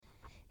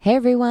Hey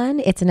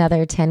everyone, it's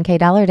another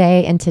 $10K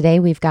day, and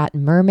today we've got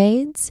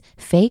mermaids,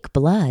 fake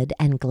blood,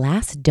 and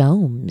glass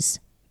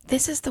domes.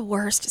 This is the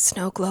worst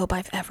snow globe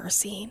I've ever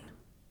seen.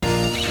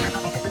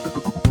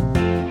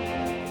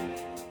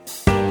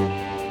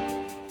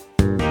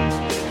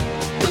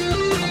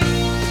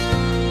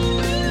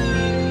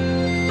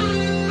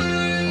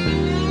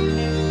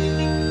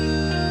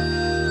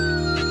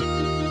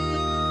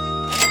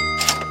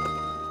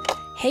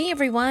 Hey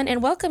everyone,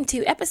 and welcome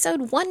to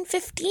episode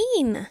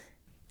 115.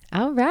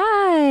 All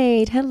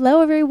right.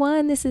 Hello,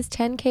 everyone. This is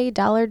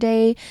 $10K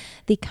Day,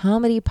 the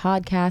comedy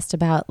podcast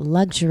about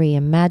luxury,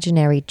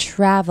 imaginary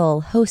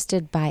travel,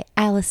 hosted by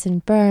Alison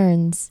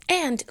Burns.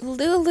 And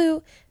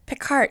Lulu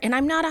Picart. And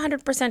I'm not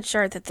 100%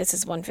 sure that this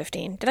is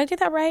 115. Did I do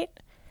that right?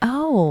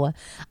 Oh,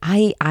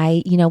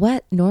 you know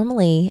what?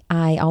 Normally,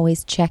 I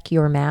always check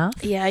your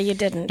math. Yeah, you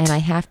didn't. And I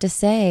have to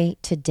say,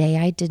 today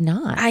I did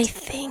not. I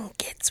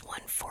think it's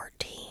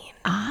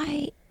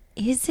 114.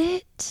 Is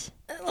it?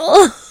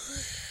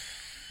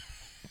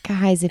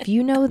 Guys, if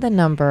you know the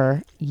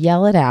number,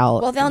 yell it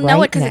out. Well, they'll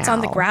know it because it's on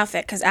the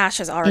graphic because Ash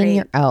has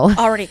already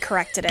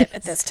corrected it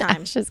at this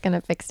time. Ash is going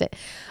to fix it.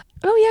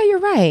 Oh, yeah, you're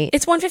right.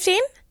 It's 115?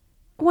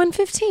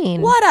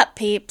 115. What up,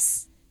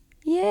 peeps?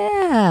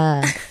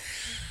 Yeah.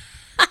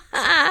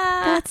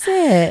 That's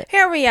it.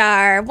 Here we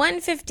are,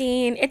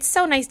 115. It's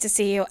so nice to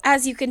see you.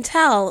 As you can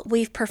tell,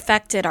 we've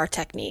perfected our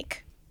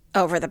technique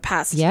over the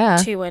past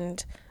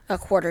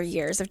 2.25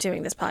 years of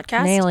doing this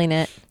podcast. Nailing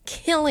it.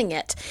 Killing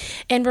it.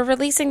 And we're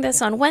releasing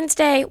this on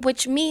Wednesday,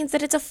 which means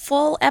that it's a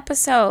full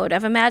episode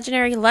of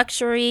Imaginary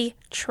Luxury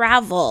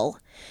Travel.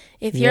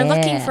 If you're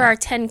looking for our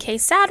 10K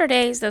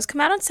Saturdays, those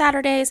come out on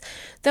Saturdays.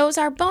 Those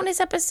are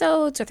bonus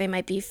episodes, or they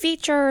might be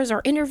features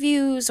or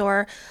interviews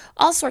or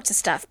all sorts of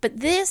stuff. But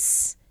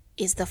this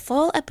is the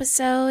full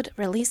episode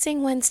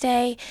releasing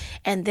Wednesday.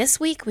 And this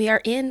week we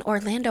are in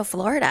Orlando,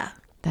 Florida.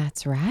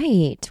 That's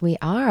right. We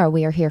are.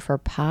 We are here for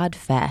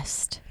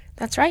PodFest.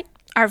 That's right.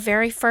 Our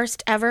very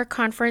first ever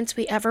conference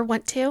we ever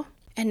went to.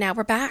 And now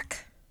we're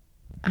back.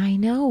 I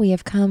know. We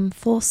have come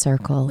full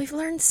circle. We've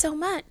learned so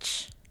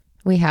much.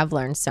 We have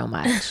learned so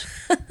much.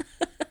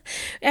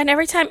 And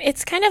every time,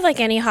 it's kind of like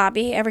any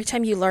hobby. Every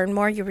time you learn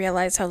more, you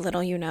realize how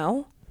little you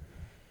know.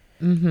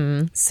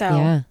 Mm-hmm.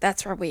 So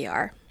that's where we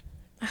are.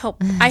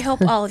 I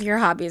hope all of your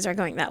hobbies are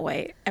going that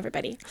way,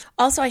 everybody.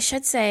 Also, I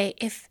should say,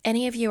 if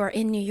any of you are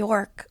in New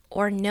York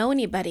or know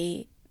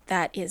anybody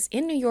that is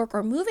in New York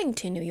or moving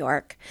to New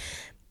York,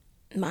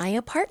 my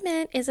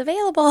apartment is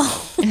available.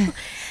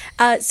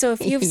 So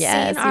if you've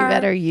seen you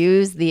better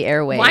use the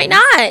airwaves. Why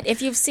not?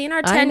 If you've seen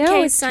our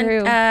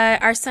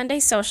 10K our Sunday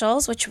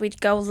socials, which we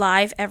go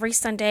live every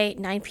Sunday,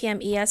 9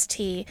 p.m.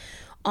 EST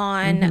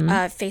on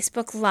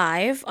Facebook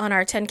Live on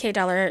our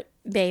 $10K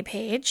Bay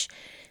page,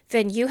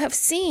 then you have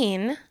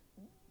seen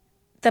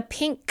the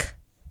pink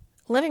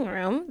living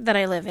room that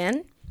I live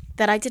in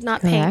that I did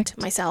not paint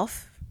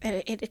myself.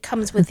 It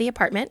comes with the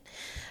apartment.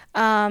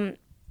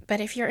 But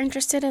if you're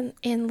interested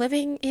in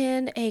living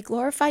in a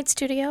glorified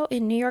studio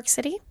in New York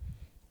City,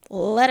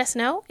 let us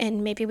know,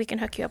 and maybe we can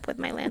hook you up with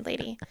my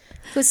landlady,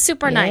 who's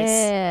super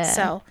nice.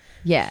 So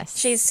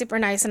she's super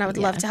nice, and I would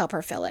love to help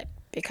her fill it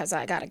because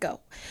I gotta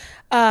go.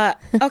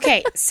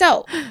 Okay,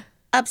 so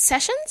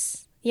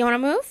obsessions? You want to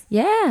move?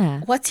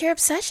 Yeah. What's your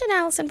obsession,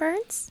 Alison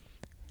Burns?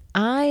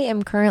 I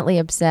am currently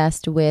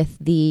obsessed with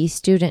the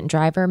student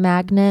driver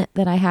magnet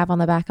that I have on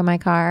the back of my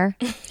car.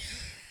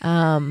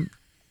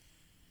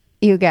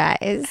 You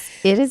guys,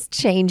 it is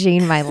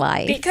changing my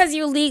life. Because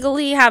you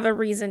legally have a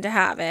reason to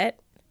have it.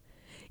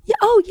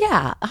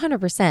 Yeah,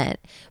 100%.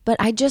 But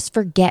I just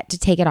forget to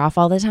take it off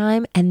all the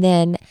time. And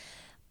then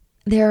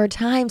there are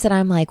times that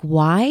I'm like,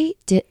 why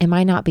am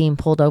I not being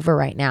pulled over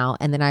right now?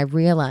 And then I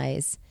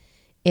realize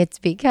it's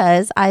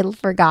because I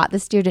forgot the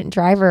student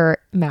driver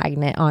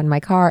magnet on my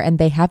car, and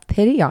they have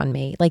pity on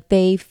me. Like,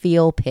 they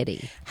feel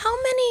pity. How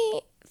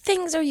many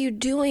things are you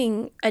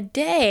doing a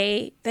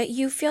day that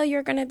you feel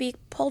you're going to be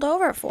pulled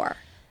over for?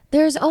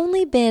 There's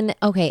only been,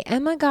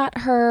 Emma got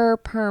her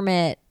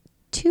permit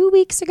 3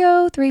 weeks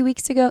ago.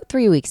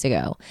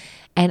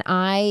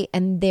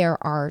 And there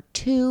are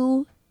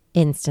 2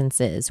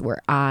 instances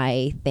where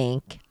I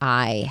think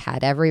I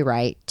had every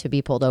right to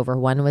be pulled over.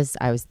 One was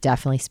I was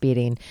definitely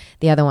speeding.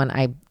 The other one,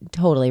 I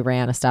totally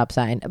ran a stop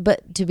sign.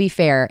 But to be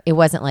fair, it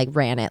wasn't like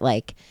ran it.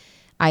 Like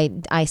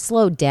I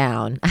slowed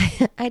down.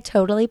 I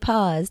totally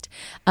paused.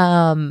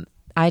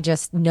 I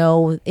just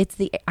know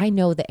I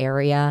know the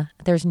area.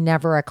 There's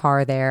never a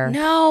car there.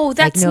 No,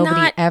 that's like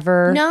nobody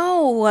ever.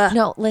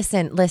 No,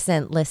 listen. I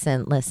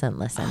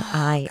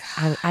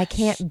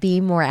can't be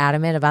more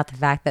adamant about the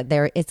fact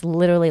that it's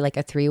literally like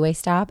a 3-way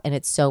stop, and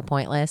it's so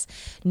pointless.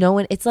 No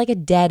one, it's like a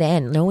dead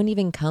end. No one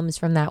even comes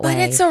from that way. But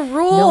it's a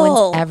rule. No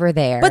one's ever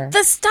there. But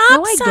the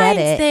stop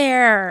sign's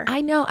there.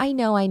 I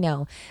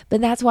know.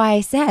 But that's why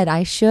I said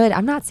I should.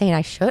 I'm not saying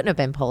I shouldn't have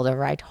been pulled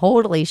over. I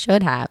totally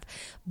should have.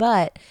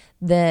 But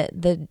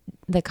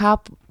the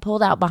cop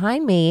pulled out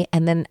behind me,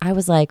 and then I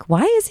was like,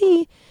 why is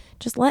he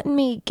just letting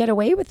me get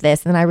away with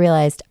this? And then I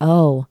realized,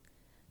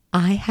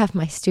 I have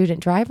my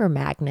student driver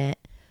magnet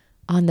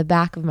on the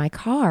back of my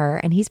car.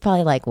 And he's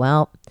probably like,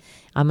 well,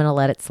 I'm going to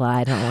let it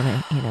slide. I don't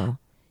want to,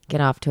 get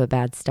off to a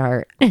bad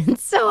start. And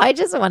so I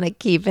just want to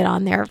keep it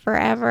on there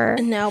forever.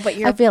 No, but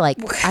I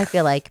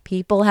feel like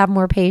people have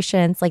more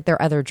patience. Like there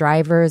are other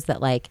drivers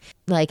that like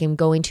I'm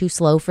going too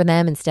slow for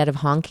them. Instead of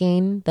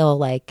honking, they'll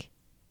like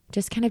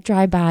just kind of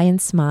drive by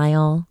and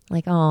smile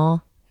like,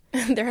 oh.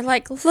 They're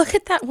like, look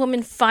at that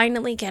woman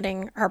finally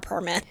getting her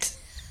permit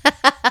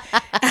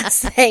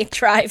as they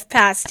drive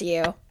past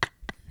you.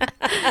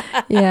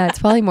 Yeah, it's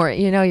probably more,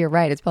 you're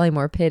right. It's probably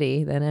more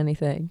pity than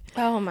anything.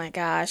 Oh my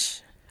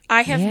gosh.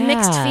 I have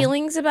mixed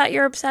feelings about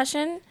your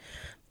obsession,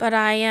 but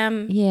I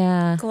am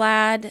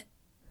glad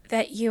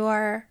that you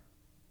are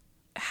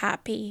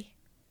happy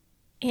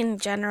in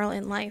general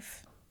in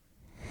life.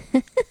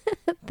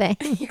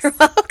 Thanks. You're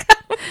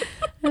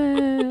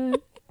welcome.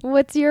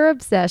 What's your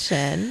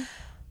obsession?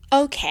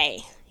 Okay.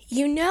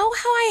 You know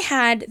how I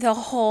had the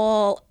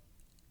whole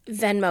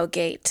Venmo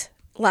gate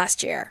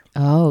last year?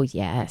 Oh,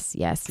 yes.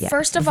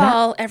 First of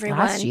all, everyone.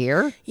 Last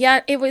year?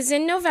 Yeah, it was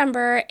in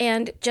November,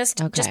 and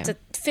just a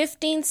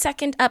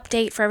 15-second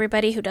update for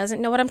everybody who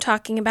doesn't know what I'm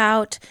talking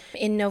about.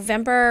 In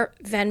November,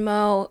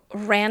 Venmo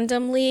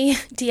randomly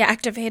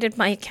deactivated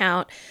my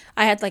account.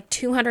 I had like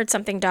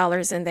 $200-something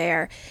in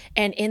there,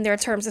 and in their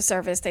terms of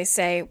service, they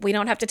say, we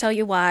don't have to tell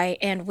you why,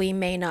 and we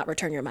may not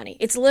return your money.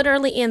 It's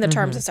literally in the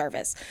terms of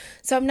service.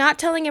 So I'm not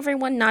telling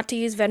everyone not to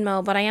use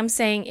Venmo, but I am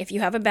saying if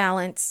you have a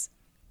balance,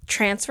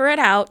 transfer it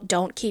out.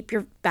 Don't keep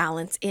your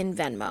balance in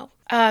Venmo.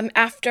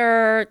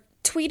 After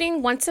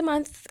tweeting once a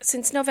month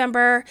since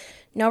November,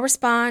 no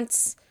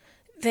response.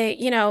 They,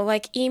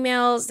 like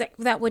emails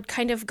that would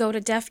kind of go to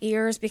deaf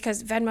ears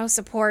because Venmo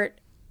support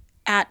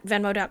at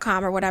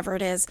Venmo.com or whatever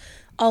it is,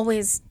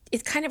 always,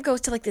 it kind of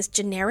goes to like this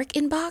generic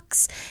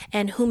inbox,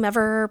 and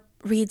whomever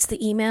reads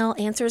the email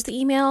answers the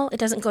email. It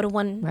doesn't go to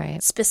one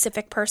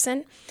specific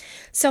person.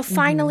 So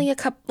finally,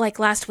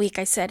 last week,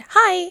 I said,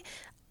 hi,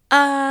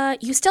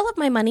 you still have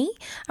my money.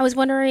 I was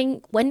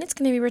wondering when it's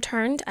going to be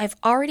returned. I've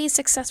already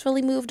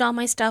successfully moved all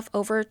my stuff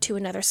over to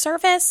another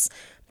service,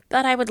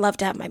 but I would love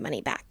to have my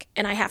money back.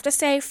 And I have to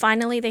say,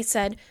 finally, they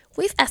said,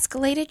 we've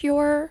escalated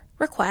your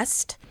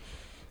request.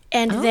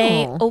 And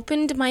they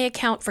opened my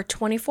account for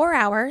 24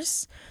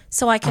 hours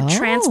so I could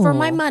transfer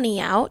my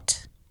money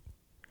out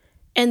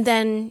and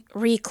then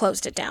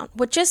re-closed it down,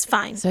 which is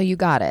fine. So you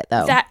got it,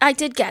 though. That I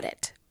did get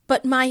it.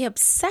 But my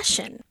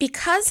obsession,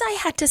 because I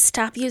had to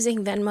stop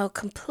using Venmo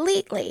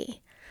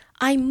completely,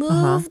 I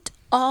moved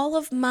all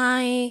of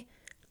my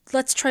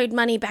let's trade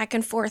money back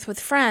and forth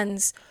with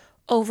friends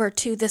over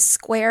to the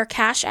Square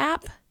Cash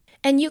app.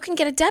 And you can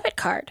get a debit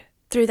card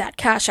through that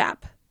Cash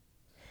app.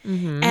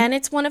 And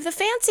it's one of the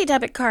fancy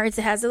debit cards.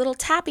 It has a little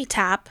tappy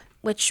tap,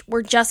 which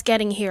we're just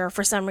getting here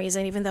for some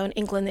reason, even though in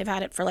England they've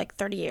had it for like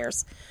 30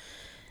 years.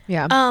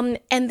 Yeah.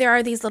 And there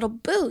are these little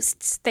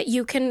boosts that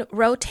you can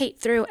rotate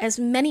through as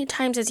many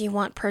times as you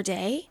want per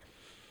day.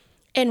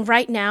 And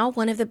right now,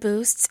 one of the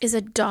boosts is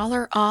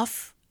 $1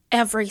 off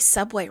every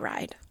subway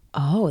ride.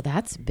 Oh,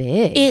 that's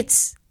big.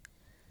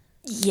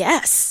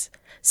 Yes.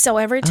 So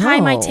every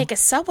time I take a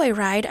subway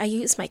ride, I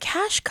use my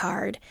cash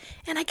card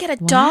and I get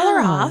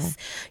 $1 off.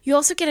 You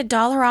also get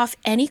 $1 off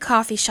any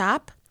coffee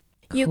shop.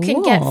 You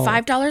can get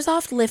 $5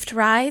 off Lyft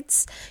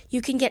rides.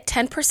 You can get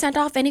 10%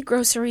 off any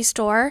grocery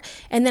store.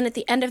 And then at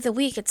the end of the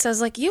week, it says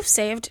like, you've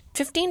saved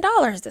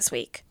 $15 this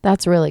week.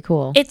 That's really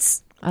cool.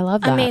 I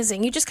love that.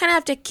 Amazing. You just kind of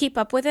have to keep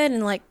up with it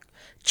and like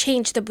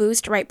change the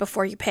boost right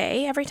before you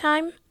pay every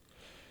time.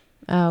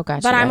 Oh,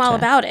 gotcha. But I'm all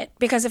about it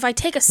because if I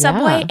take a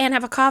subway and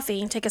have a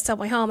coffee and take a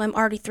subway home, I'm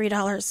already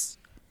 $3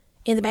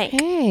 in the bank.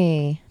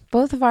 Hey,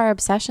 both of our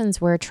obsessions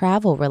were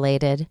travel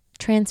related.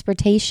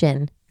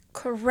 Transportation.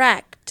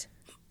 Correct.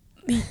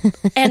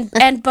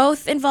 and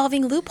both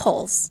involving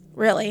loopholes,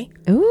 really.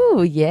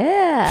 Ooh,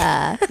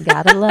 yeah.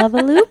 Gotta love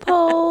a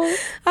loophole.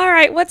 All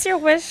right, what's your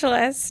wish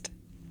list?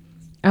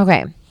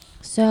 Okay,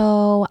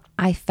 so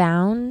I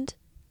found,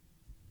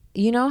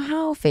 you know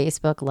how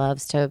Facebook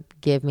loves to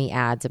give me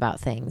ads about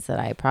things that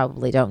I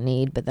probably don't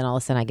need, but then all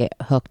of a sudden I get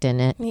hooked in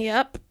it?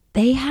 Yep.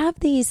 They have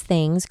these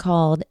things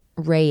called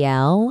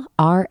Rael,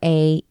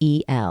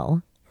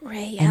 Rael.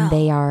 Rael. And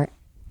they are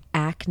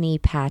acne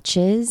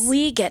patches.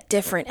 We get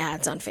different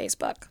ads on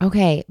Facebook.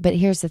 Okay, but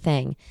here's the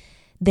thing.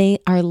 They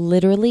are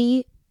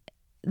literally,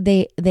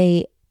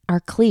 they are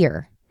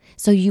clear.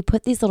 So you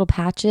put these little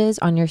patches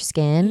on your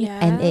skin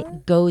and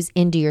it goes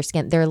into your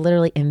skin. They're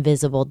literally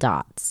invisible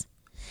dots.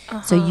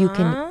 So you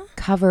can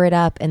cover it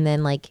up and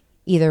then like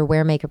either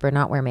wear makeup or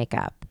not wear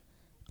makeup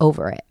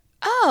over it.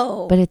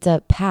 Oh. But it's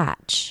a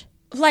patch.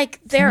 Like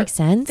Does that make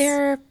sense?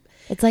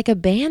 It's like a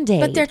Band-Aid.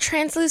 But they're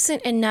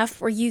translucent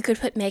enough where you could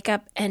put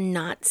makeup and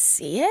not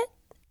see it?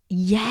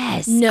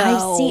 Yes. No.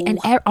 I've seen, and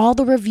all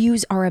the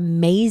reviews are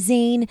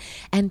amazing.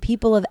 And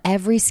people of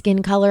every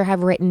skin color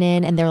have written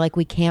in and they're like,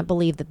 we can't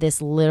believe that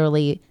this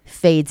literally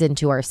fades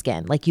into our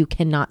skin. Like you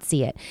cannot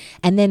see it.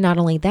 And then not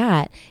only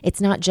that,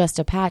 it's not just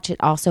a patch. It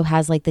also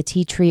has like the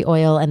tea tree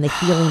oil and the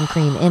healing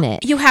cream in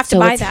it. You have to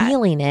buy that. So it's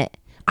healing it.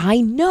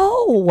 I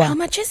know. How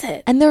much is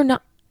it? And they're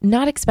not,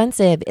 not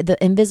expensive. The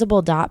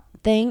invisible dot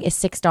thing is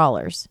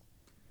 $6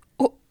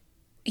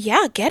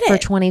 Yeah, get it. for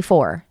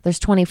 24. There's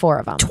 24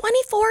 of them.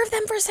 24 of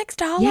them for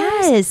 $6?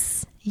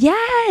 Yes.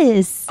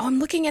 Yes. Oh, I'm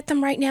looking at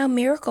them right now.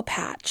 Miracle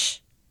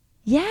Patch.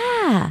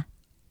 Yeah.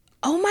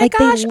 Oh my Like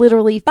gosh. they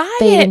literally buy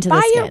fade it. into the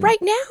Buy skin. it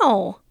right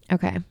now.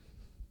 Okay.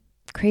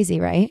 Crazy,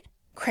 right?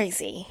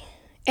 Crazy.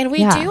 And we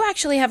do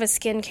actually have a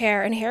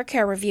skincare and hair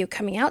care review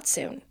coming out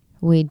soon.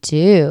 We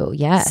do.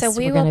 Yes. So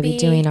we're going to be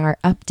doing our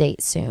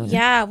update soon.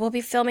 Yeah, we'll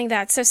be filming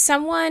that. So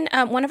someone,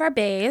 one of our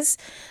bays,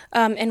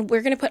 and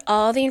we're going to put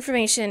all the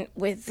information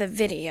with the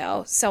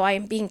video. So I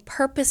am being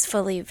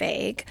purposefully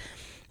vague.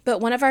 But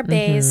one of our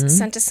bays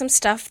sent us some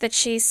stuff that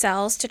she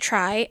sells to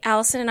try.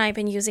 Alison and I have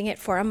been using it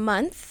for a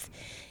month.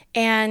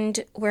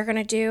 And we're going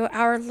to do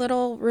our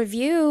little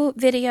review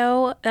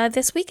video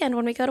this weekend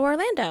when we go to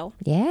Orlando.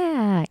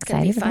 Yeah. It's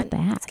going to be fun. About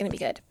that. It's going to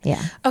be good.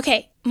 Yeah.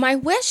 Okay. My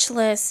wish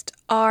list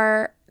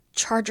are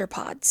charger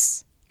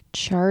pods.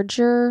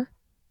 Charger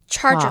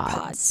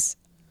pods.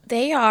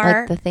 They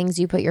are like the things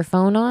you put your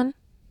phone on?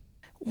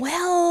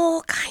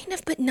 Well, kind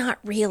of, but not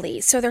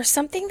really. So there's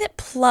something that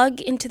plug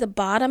into the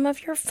bottom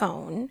of your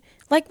phone,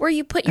 like where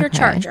you put your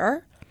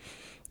charger.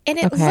 And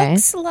it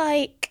looks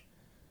like,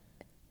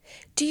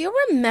 do you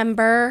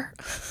remember,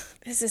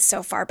 this is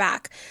so far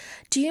back.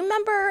 Do you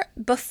remember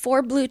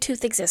before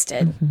Bluetooth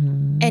existed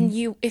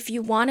and if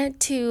you wanted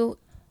to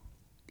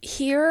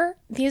hear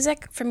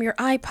music from your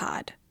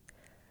iPod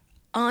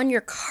on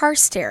your car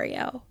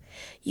stereo,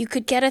 you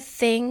could get a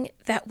thing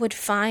that would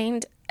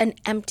find an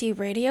empty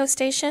radio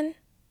station?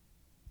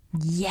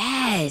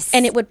 Yes.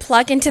 And it would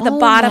plug into the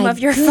bottom of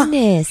your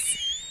phone.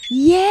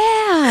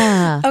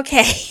 Yeah.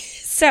 Okay.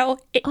 So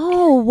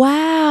oh,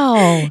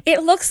 wow.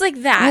 It looks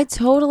like that. I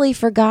totally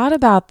forgot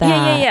about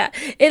that. Yeah.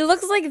 It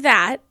looks like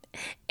that.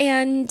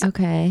 And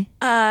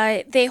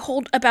they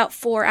hold about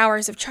 4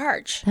 hours of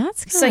charge.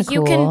 That's kind of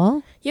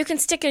cool. You can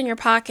stick it in your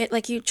pocket.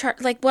 Like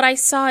like what I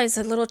saw is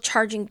a little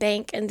charging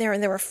bank, and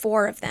there were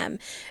 4 of them,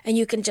 and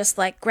you can just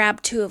like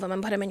grab 2 of them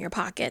and put them in your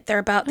pocket.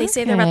 They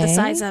say they're about the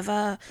size of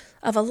a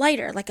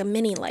lighter, like a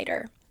mini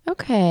lighter.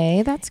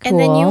 Okay, that's cool. And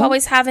then you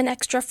always have an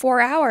extra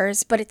 4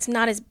 hours, but it's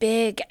not as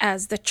big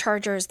as the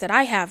chargers that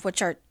I have,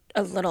 which are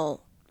a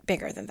little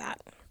bigger than that.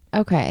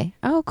 Okay.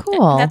 Oh,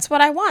 cool. That's what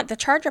I want, the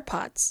charger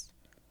pods.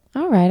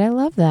 All right, I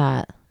love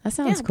that. That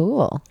sounds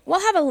cool.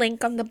 We'll have a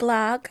link on the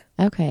blog.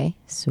 Okay,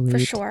 sweet. For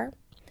sure.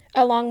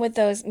 Along with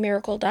those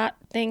Miracle Dot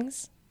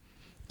things.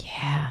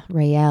 Yeah,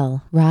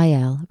 Rael.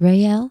 I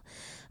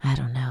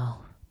don't know.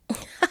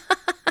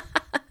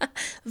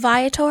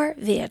 Viator.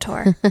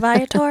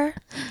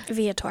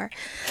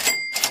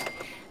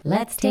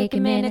 Let's take a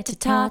minute to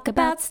talk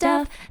about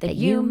stuff that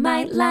you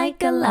might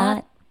like a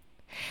lot.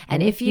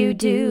 And if you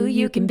do,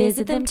 you can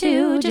visit them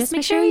too. Just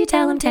make sure you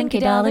tell them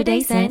 $10K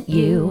Day sent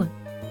you.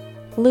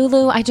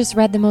 Lulu, I just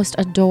read the most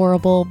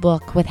adorable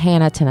book with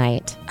Hannah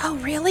tonight. Oh,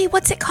 really?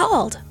 What's it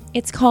called?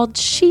 It's called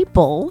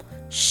Sheeple.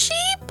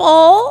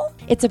 Sheeple?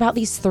 It's about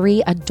these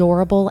 3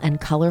 adorable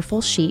and colorful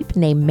sheep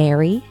named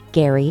Mary,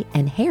 Gary,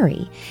 and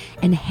Harry.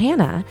 And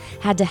Hannah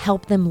had to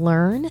help them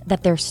learn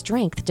that their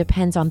strength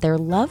depends on their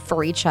love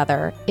for each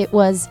other. It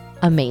was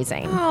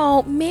amazing.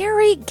 Oh,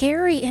 Mary,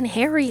 Gary, and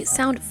Harry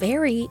sound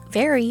very,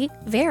 very,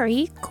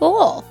 very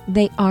cool.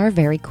 They are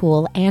very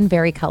cool and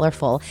very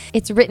colorful.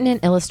 It's written and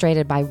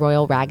illustrated by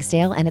Royal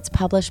Ragsdale, and it's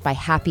published by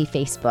Happy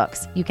Face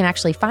Books. You can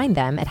actually find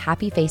them at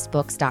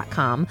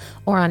happyfacebooks.com,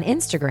 or on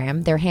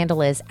Instagram, their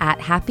handle is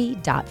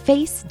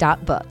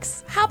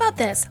 @happy.face.books. How about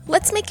this?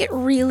 Let's make it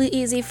really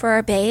easy for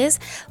our bays.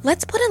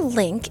 Let's put a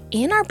link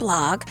in our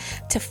blog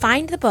to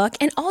find the book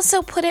and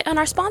also put it on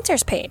our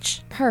sponsors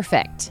page.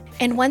 Perfect.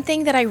 And one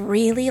thing that I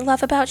really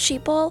love about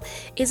Sheeple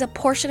is a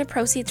portion of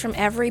proceeds from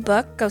every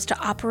book goes to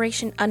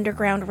Operation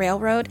Underground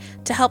Railroad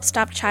to help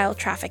stop child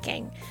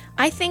trafficking.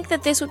 I think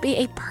that this would be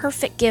a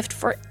perfect gift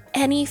for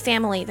any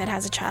family that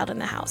has a child in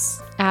the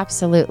house.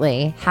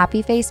 Absolutely.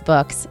 Happy Face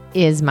Books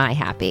is my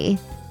happy.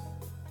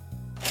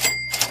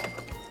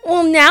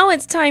 Well, now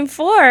it's time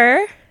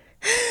for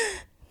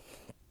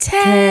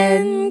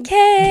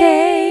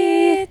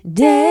 10K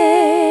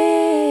Day.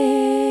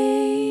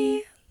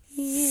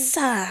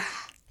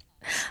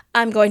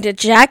 I'm going to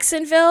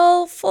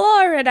Jacksonville,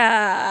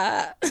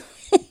 Florida.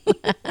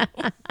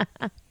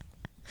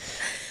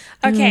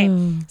 Okay,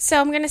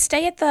 so I'm going to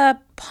stay at the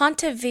Ponte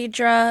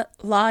Vedra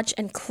Lodge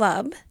and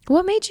Club.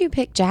 What made you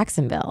pick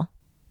Jacksonville?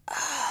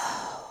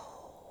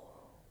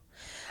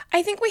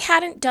 I think we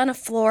hadn't done a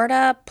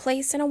Florida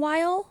place in a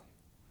while.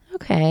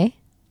 Okay.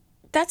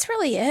 That's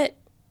really it.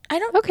 I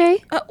don't...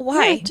 Okay.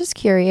 Why? Yeah, just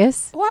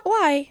curious.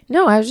 Why?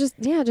 No, I was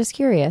just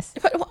curious.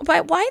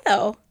 But why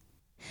though?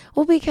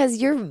 Well, because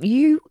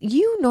you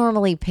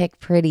normally pick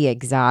pretty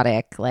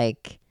exotic,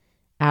 like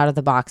out of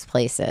the box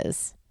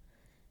places.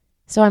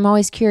 So I'm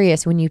always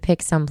curious when you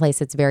pick some place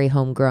that's very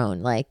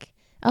homegrown, like,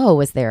 oh,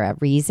 was there a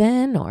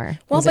reason or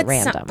was it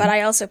random? But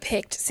I also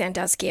picked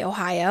Sandusky,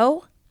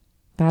 Ohio.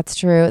 That's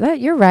true.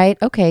 You're right.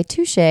 Okay,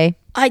 touche.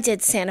 I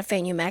did Santa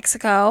Fe, New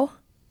Mexico.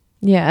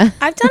 Yeah.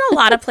 I've done a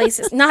lot of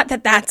places. Not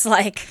that that's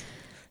like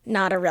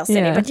not a real city.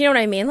 Yeah. But you know what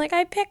I mean? Like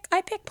I pick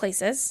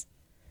places.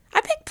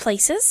 I pick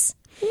places.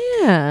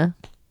 Yeah.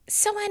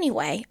 So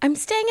anyway, I'm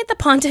staying at the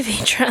Ponte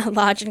Vedra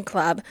Lodge and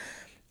Club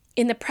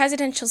in the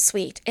presidential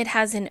suite. It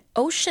has an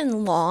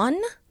ocean lawn.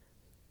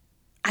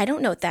 I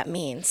don't know what that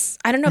means.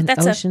 I don't know if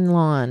that's ocean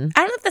lawn. I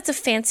don't know if that's a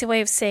fancy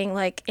way of saying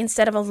like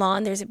instead of a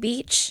lawn, there's a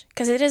beach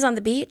because it is on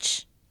the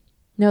beach.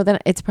 No, then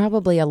it's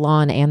probably a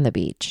lawn and the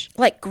beach.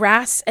 Like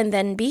grass and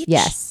then beach?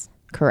 Yes,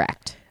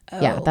 correct.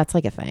 Yeah, Oh. that's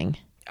like a thing.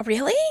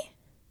 Really?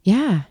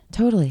 Yeah,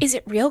 totally. Is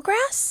it real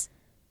grass?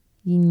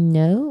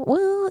 No,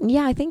 well,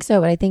 yeah, I think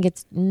so, but I think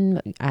it's,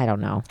 I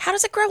don't know. How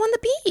does it grow on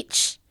the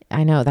beach?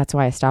 I know, that's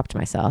why I stopped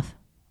myself.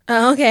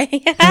 Oh, okay.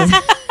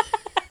 I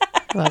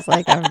was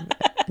like,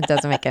 it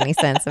doesn't make any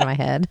sense in my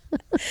head.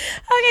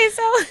 Okay,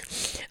 so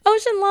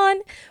ocean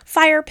lawn,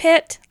 fire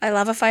pit. I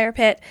love a fire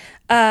pit.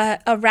 A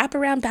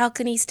wraparound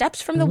balcony,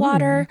 steps from the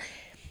water.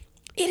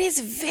 It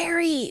is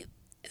very,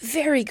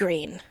 very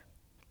green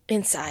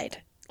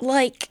inside.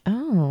 Like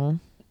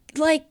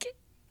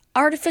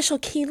artificial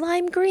key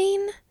lime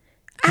green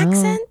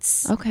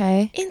accents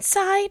Okay.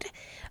 inside.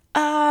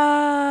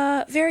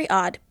 Very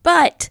odd,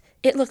 but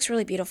it looks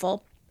really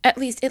beautiful. At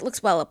least it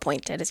looks well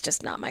appointed. It's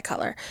just not my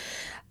color.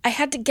 I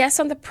had to guess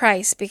on the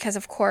price because,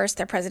 of course,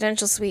 their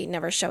presidential suite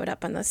never showed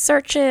up on the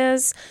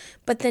searches.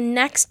 But the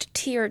next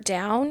tier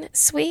down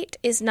suite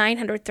is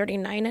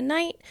 $939 a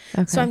night.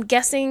 Okay. So I'm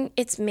guessing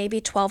it's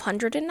maybe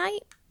 $1,200 a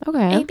night.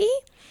 Okay. Maybe.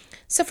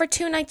 So for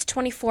 2 nights,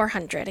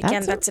 $2,400.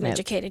 Again, that's an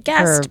educated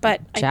guess, For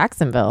but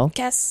Jacksonville. I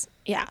guess,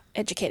 yeah,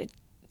 educated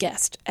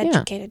guest, Yeah.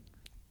 educated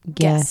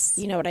guess.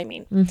 You know what I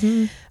mean?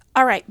 Mm-hmm.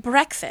 All right,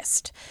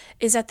 breakfast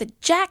is at the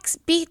Jack's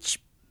Beach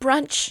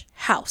Brunch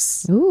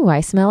House. Ooh, I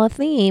smell a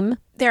theme.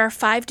 There are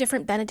 5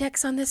 different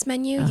Benedicts on this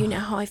menu. You know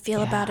how I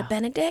feel about a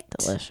Benedict.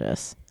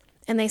 Delicious.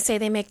 And they say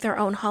they make their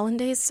own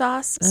hollandaise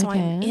sauce, so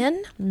I'm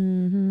in.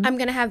 Mm-hmm. I'm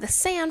going to have the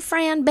San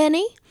Fran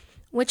Benny,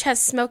 which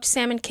has smoked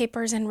salmon,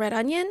 capers, and red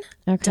onion.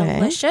 Okay.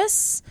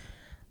 Delicious.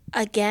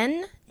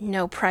 Again,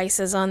 no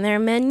prices on their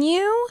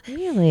menu.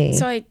 Really?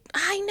 So I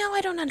know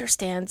I don't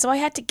understand. So I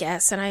had to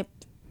guess, and I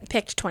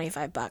picked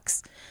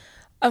 $25.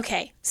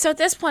 Okay, so at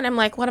this point, I'm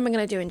like, what am I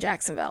going to do in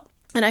Jacksonville?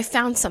 And I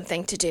found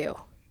something to do.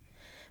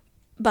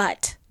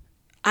 But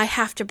I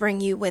have to bring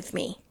you with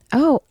me.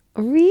 Oh,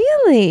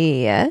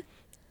 really?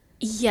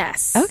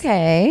 Yes.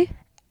 Okay.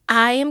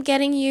 I am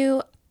getting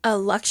you a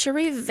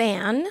luxury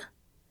van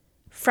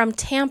from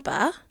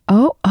Tampa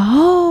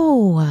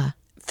Oh.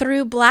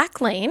 through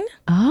Black Lane.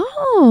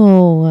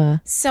 Oh.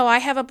 So I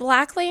have a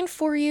Black Lane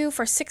for you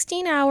for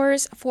 16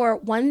 hours for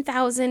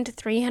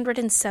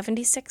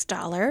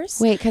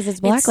 $1,376. Wait, because it's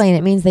Black Lane.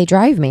 It means they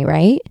drive me,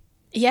 right?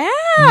 Yeah.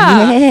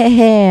 Yeah.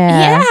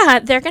 Yeah.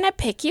 They're going to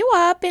pick you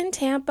up in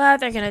Tampa.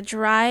 They're going to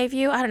drive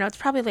you. I don't know. It's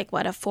probably like,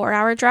 what, a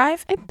 4-hour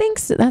drive? I think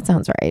so. That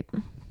sounds right.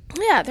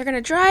 Yeah. They're going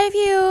to drive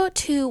you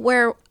to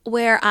where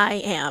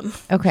I am.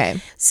 Okay.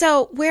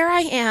 So where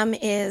I am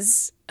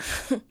is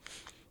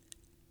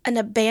an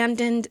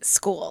abandoned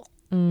school.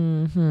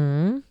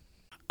 Mm-hmm.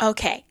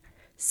 Okay.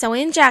 So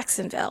in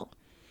Jacksonville,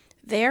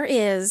 there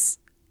is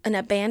an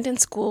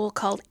abandoned school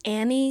called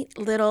Annie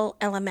Little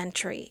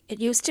Elementary. It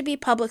used to be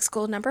public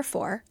school number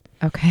 4.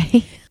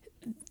 Okay.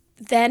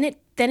 Then it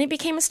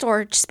became a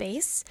storage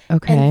space.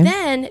 Okay. And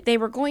then they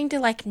were going to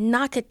like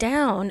knock it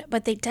down,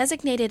 but they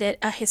designated it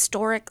a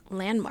historic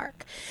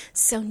landmark.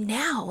 So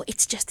now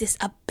it's just this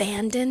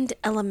abandoned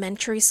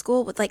elementary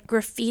school with like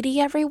graffiti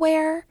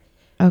everywhere.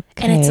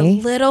 Okay. And it's a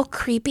little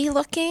creepy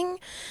looking.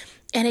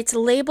 And it's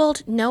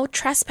labeled no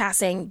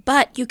trespassing,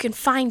 but you can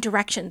find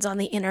directions on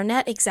the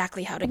internet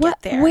exactly how to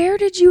get there. Where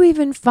did you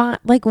even find,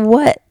 like,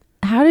 what?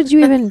 How did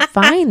you even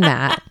find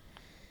that?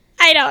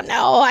 I don't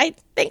know. I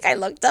think I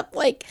looked up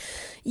like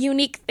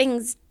unique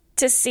things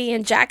to see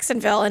in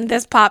Jacksonville, and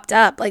this popped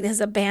up, like this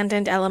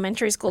abandoned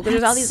elementary school.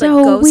 There's all these so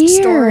like ghost weird.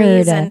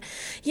 stories, and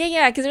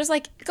because there's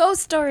like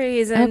ghost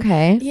stories, and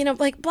Okay. you know,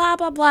 like blah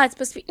blah blah. It's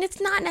supposed to be. It's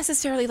not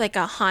necessarily like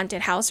a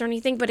haunted house or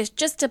anything, but it's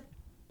just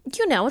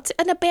it's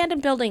an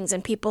abandoned buildings,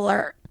 and people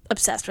are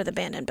obsessed with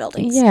abandoned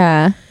buildings.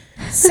 Yeah.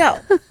 So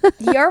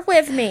you're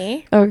with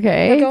me.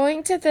 Okay. We're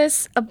going to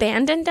this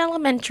abandoned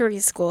elementary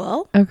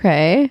school.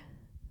 Okay.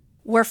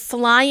 We're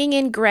flying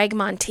in Greg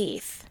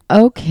Monteith.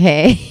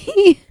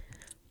 Okay.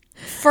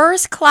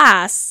 First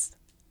class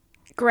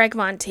Greg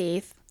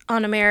Monteith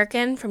on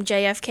American from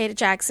JFK to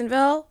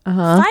Jacksonville.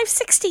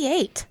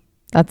 $568.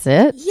 That's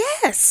it?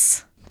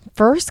 Yes.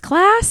 First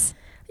class?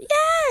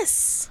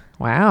 Yes.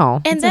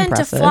 Wow. And that's then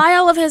impressive. to fly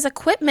all of his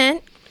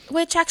equipment,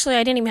 which actually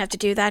I didn't even have to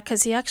do that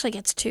because he actually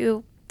gets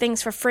 2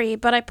 things for free,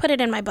 but I put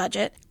it in my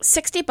budget.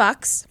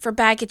 $60 for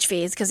baggage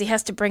fees because he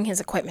has to bring his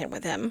equipment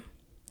with him.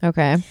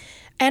 Okay.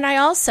 And I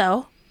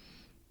also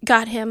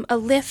got him a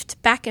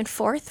lift back and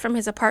forth from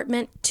his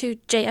apartment to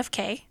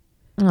JFK.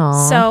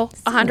 Aw, So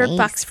 $100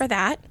 nice. for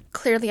that.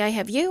 Clearly I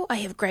have you. I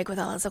have Greg with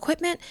all his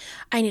equipment.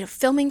 I need a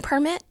filming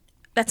permit.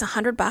 That's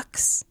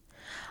 $100.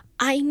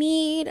 I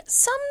need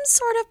some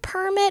sort of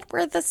permit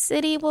where the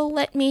city will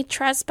let me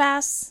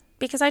trespass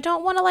because I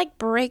don't want to like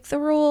break the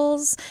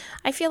rules.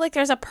 I feel like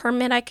there's a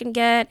permit I can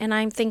get, and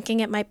I'm thinking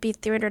it might be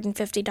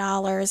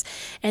 $350.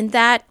 And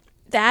that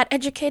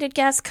educated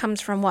guess comes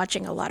from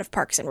watching a lot of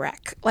Parks and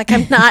Rec. Like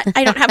I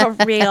don't have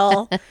a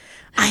real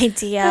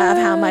idea of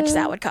how much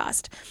that would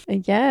cost.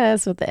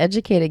 Yes, with the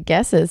educated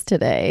guesses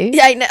today.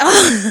 Yeah, I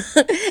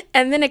know.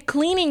 And then a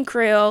cleaning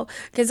crew,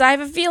 because I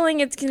have a feeling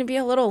it's going to be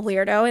a little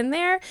weirdo in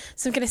there.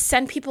 So I'm going to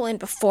send people in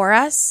before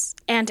us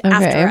and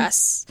after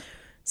us.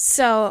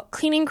 So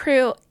cleaning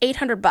crew,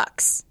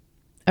 $800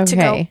 to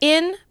go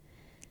in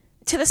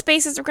to the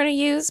spaces we're going to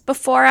use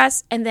before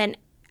us, and then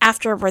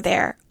after we're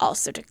there,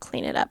 also to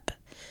clean it up,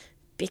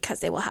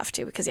 because they will have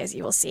to, because as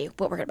you will see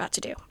what we're about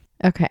to do.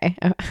 Okay.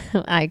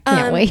 I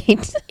can't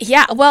wait.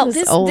 Yeah. Well,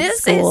 this school.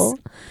 is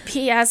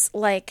P.S.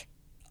 like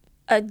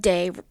a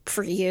day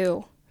for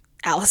you,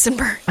 Alison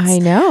Burns. I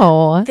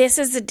know. This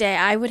is a day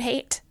I would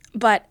hate,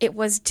 but it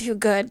was too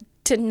good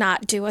to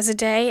not do as a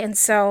day. And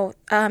so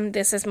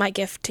this is my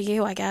gift to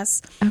you, I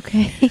guess.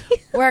 Okay.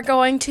 We're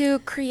going to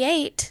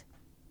create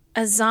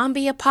a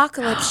zombie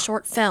apocalypse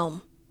short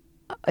film.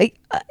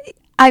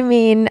 I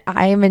mean,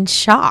 I am in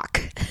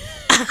shock.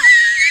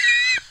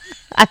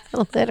 I'm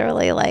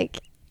literally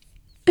like...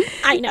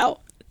 I know.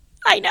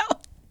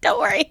 Don't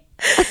worry.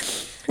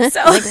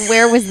 So, like,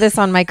 where was this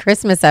on my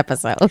Christmas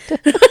episode?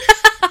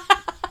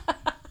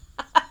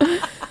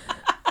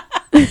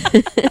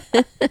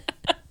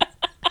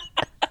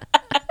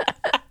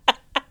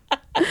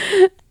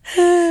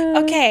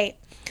 okay.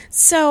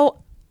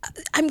 So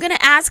I'm going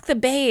to ask the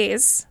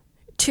bays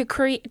to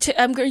create,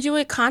 I'm going to do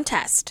a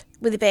contest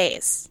with the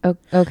bays.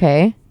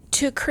 Okay.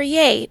 To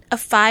create a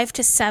 5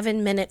 to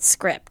 7 minute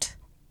script.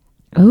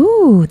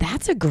 Ooh,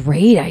 that's a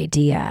great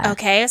idea.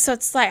 Okay, so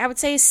it's like, I would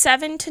say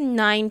 7 to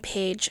 9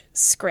 page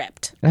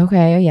script.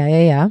 Okay,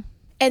 yeah.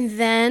 And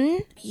then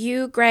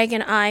you, Greg,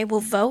 and I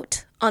will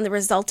vote on the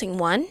resulting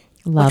one.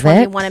 Love which one it.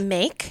 we want to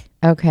make.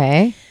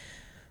 Okay.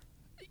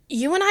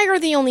 You and I are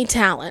the only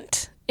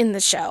talent in the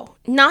show.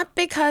 Not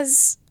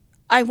because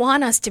I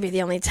want us to be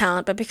the only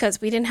talent, but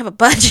because we didn't have a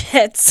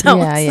budget. So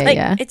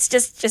it's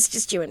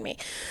just you and me.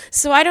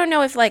 So I don't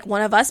know if like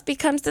one of us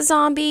becomes the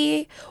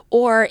zombie,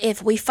 or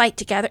if we fight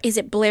together. Is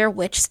it Blair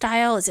Witch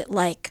style? Is it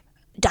like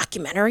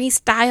documentary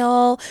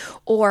style?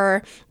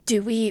 Or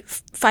do we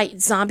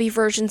fight zombie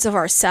versions of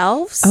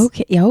ourselves?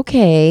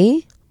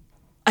 Okay.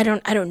 I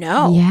don't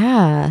know.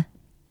 Yeah.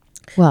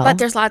 Well, but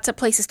there's lots of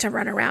places to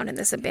run around in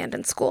this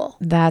abandoned school.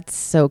 That's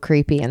so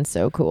creepy and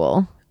so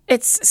cool.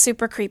 It's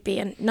super creepy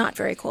and not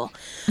very cool.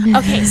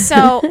 Okay,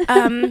 so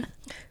I'm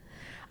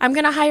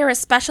going to hire a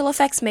special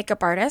effects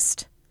makeup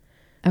artist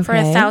for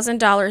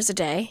 $1,000 a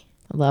day.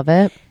 Love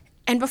it.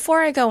 And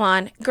before I go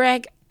on,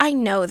 Greg, I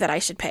know that I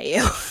should pay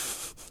you.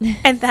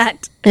 And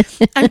that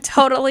I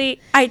totally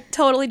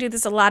do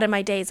this a lot in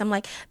my days. I'm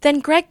like,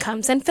 then Greg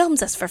comes and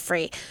films us for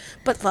free.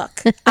 But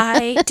look,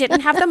 I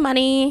didn't have the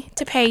money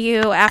to pay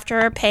you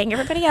after paying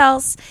everybody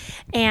else.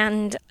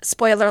 And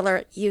spoiler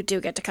alert, you do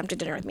get to come to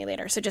dinner with me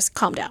later. So just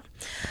calm down.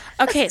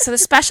 Okay, so the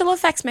special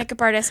effects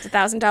makeup artist,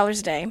 $1,000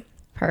 a day.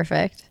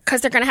 Perfect.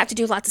 Because they're going to have to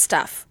do lots of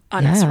stuff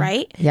on us,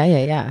 right?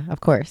 Yeah,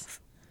 of course.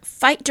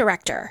 Fight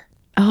director.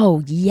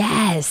 Oh,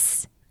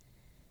 yes.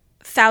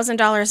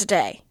 $1,000 a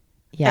day.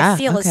 Yeah, I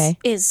feel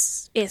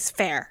is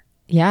fair.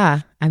 Yeah,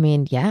 I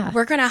mean, yeah.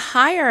 We're going to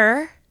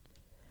hire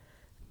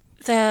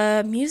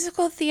the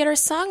musical theater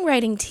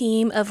songwriting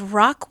team of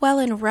Rockwell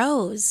and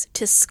Rose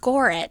to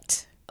score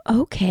it.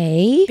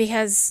 Okay.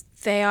 Because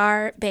they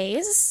are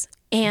bays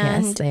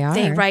and yes, they are.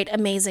 They write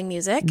amazing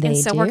music. They and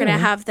so do. We're going to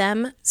have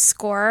them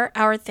score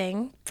our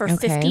thing for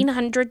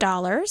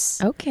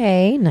 $1,500.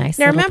 Okay, nice.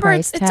 Now remember,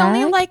 price it's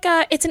only like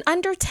it's an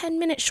under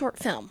 10-minute short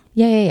film.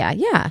 Yeah.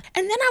 And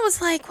then I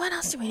was like, what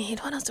else do we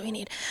need?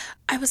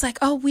 I was like,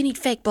 oh, we need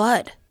fake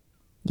blood.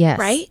 Yes.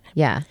 Right?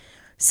 Yeah.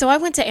 So I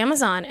went to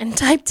Amazon and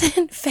typed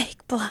in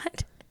fake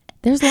blood.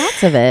 There's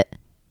lots of it.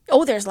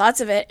 Oh, there's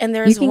lots of it. And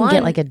there's one. You can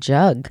get like a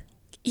jug.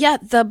 Yeah,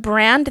 the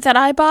brand that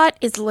I bought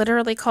is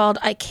literally called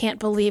I Can't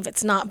Believe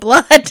It's Not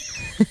Blood.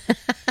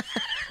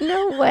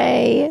 No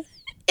way.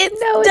 It's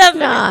definitely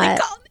not.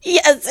 Called.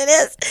 Yes, it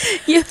is.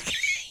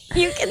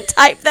 You can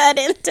type that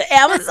into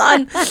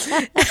Amazon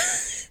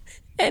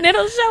and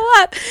it'll show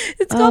up.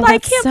 It's called I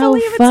Can't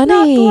Believe It's Not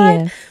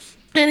Blood.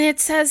 And it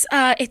says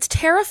it's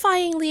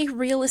terrifyingly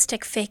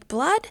realistic fake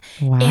blood.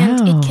 Wow.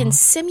 And it can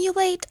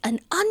simulate an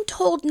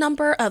untold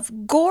number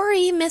of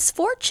gory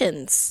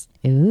misfortunes.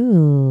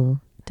 Ooh.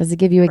 Does it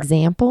give you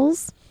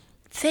examples?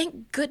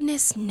 Thank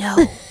goodness,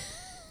 no.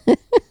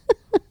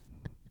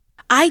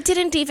 I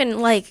didn't even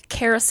like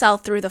carousel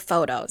through the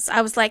photos.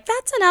 I was like,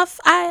 that's enough.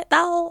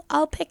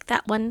 I'll pick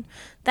that one,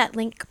 that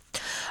link.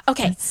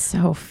 Okay. That's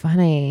so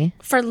funny.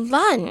 For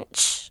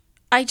lunch,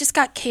 I just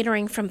got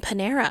catering from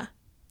Panera.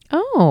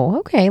 Oh,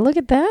 okay. Look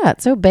at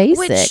that. So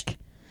basic. Which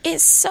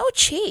is so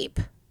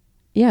cheap.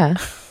 Yeah.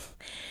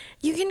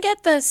 You can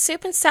get the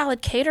soup and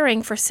salad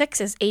catering for $6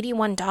 is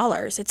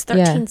 $81. It's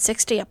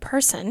 $13.60 a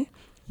person.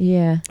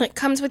 Yeah. It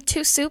comes with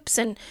 2 soups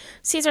and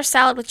Caesar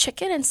salad with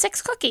chicken and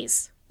 6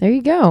 cookies. There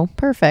you go.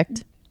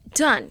 Perfect.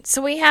 Done.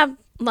 So we have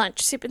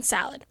lunch, soup and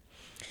salad.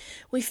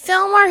 We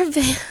film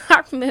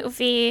our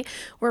movie.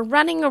 We're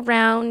running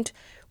around.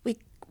 We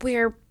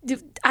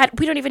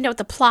don't even know what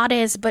the plot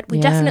is, but we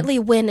definitely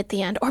win at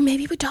the end. Or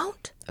maybe we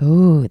don't.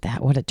 Ooh,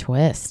 what a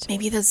twist.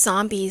 Maybe the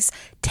zombies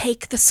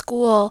take the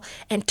school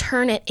and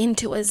turn it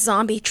into a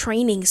zombie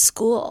training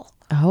school.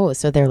 Oh,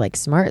 so they're like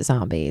smart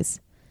zombies.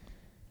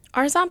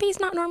 Are zombies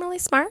not normally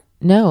smart?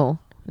 No,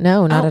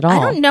 not at all. I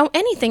don't know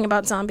anything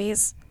about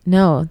zombies.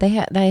 No, they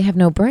have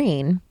no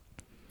brain.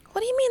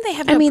 What do you mean they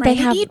have no brain?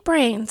 They eat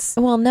brains.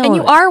 Well, no. And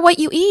you are what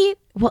you eat.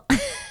 Well,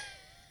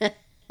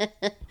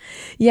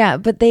 yeah,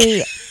 but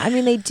they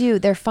do.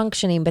 They're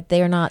functioning, but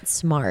they're not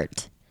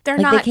smart. They're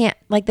not.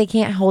 They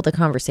can't hold a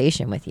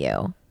conversation with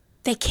you.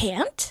 They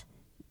can't?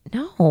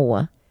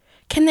 No.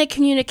 Can they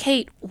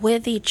communicate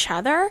with each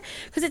other?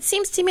 Because it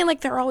seems to me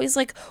like they're always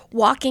like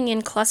walking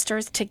in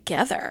clusters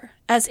together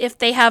as if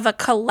they have a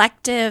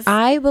collective.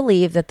 I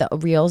believe that the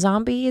real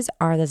zombies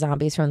are the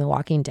zombies from The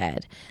Walking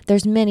Dead.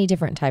 There's many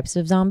different types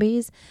of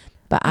zombies,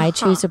 but I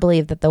choose to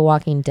believe that the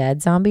Walking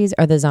Dead zombies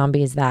are the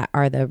zombies that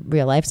are the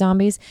real life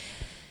zombies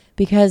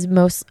because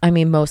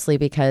mostly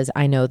because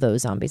I know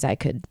those zombies I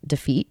could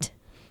defeat.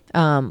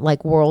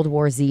 Like World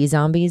War Z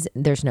zombies,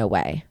 there's no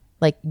way.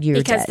 Like you're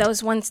because dead.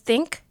 Those ones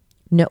think?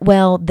 No,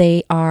 well,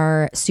 they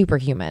are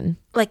superhuman.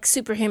 Like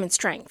superhuman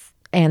strength.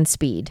 And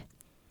speed.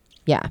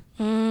 Yeah.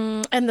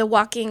 And the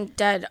Walking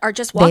Dead are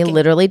just walking. They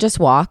literally just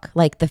walk.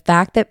 Like the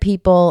fact that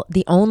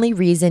the only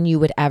reason you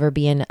would ever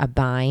be in a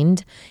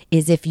bind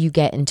is if you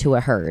get into a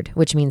herd,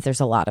 which means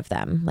there's a lot of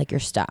them, like you're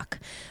stuck.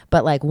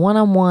 But like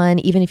one-on-one,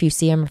 even if you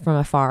see them from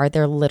afar,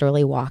 they're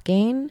literally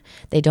walking.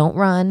 They don't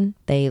run.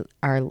 They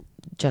are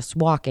just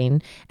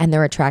walking and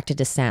they're attracted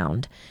to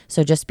sound.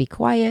 So just be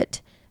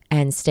quiet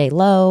and stay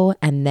low,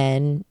 and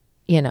then,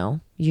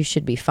 you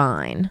should be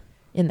fine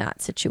in that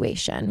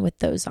situation with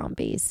those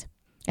zombies.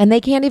 And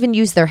they can't even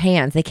use their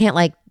hands. They can't,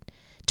 like,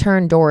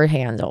 turn door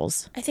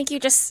handles. I think you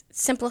just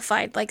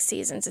simplified, like,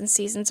 seasons and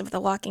seasons of The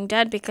Walking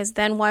Dead, because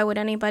then why would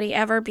anybody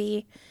ever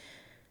be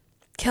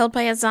killed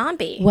by a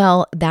zombie?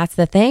 Well, that's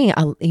the thing.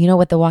 You know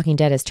what The Walking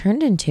Dead has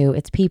turned into?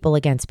 It's people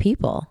against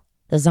people.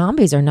 The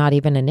zombies are not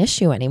even an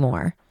issue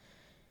anymore.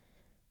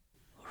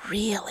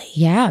 Really?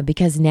 Yeah,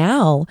 because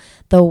now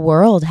the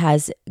world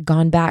has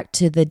gone back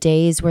to the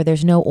days where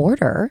there's no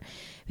order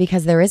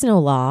because there is no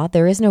law,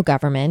 there is no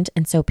government.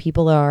 And so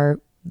people are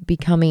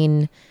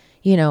becoming,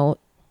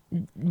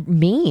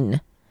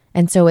 mean.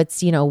 And so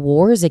it's,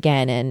 wars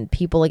again and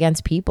people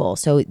against people.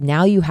 So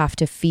now you have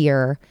to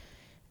fear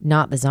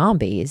not the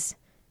zombies,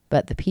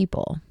 but the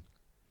people.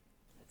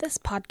 This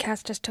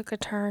podcast just took a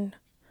turn.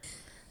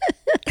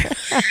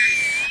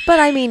 But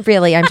I mean,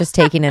 really, I'm just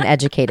taking an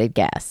educated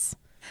guess.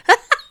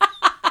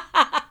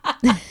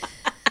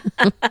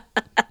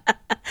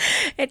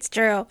 It's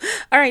true.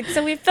 All right,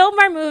 so we filmed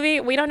our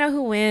movie. We don't know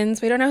who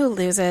wins. We don't know who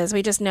loses.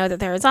 We just know that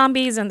there are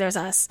zombies and there's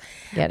us.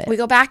 Get it. We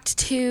go back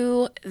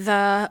to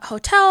the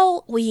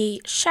hotel. We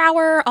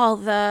shower all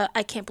the,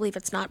 I can't believe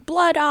it's not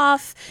blood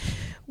off.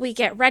 We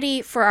get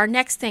ready for our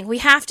next thing. We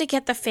have to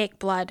get the fake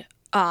blood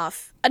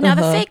off. Now,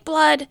 the fake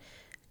blood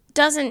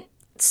doesn't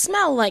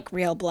smell like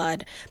real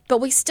blood, but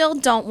we still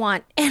don't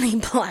want any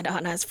blood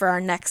on us for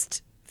our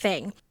next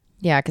thing.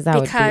 Yeah, because that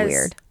would be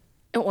weird.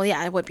 Well,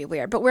 yeah, it would be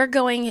weird. But we're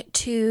going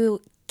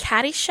to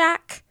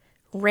Caddyshack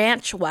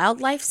Ranch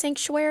Wildlife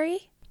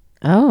Sanctuary.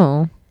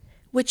 Oh.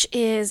 Which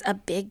is a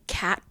big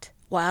cat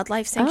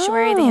wildlife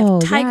sanctuary. They have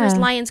tigers,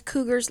 lions,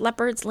 cougars,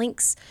 leopards,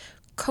 lynx,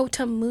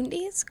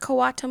 coatamundis.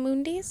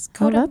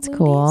 Oh, that's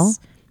cool.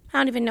 I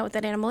don't even know what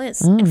that animal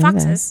is. And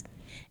foxes.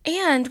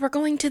 And we're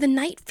going to the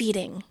night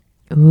feeding.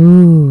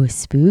 Ooh,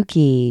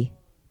 spooky.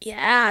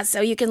 Yeah, so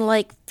you can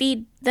like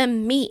feed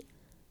them meat.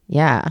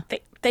 Yeah.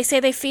 They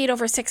say they feed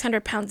over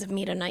 600 pounds of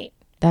meat a night.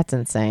 That's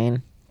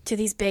insane. To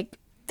these big,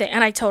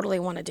 and I totally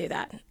want to do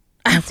that.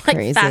 That's I'm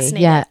crazy. fascinated.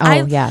 Yeah.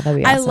 Oh, yeah. That'd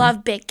be awesome. I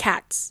love big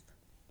cats.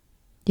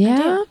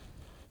 Yeah.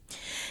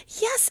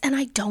 Yes, and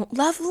I don't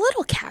love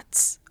little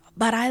cats,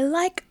 but I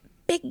like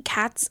big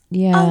cats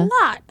a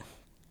lot.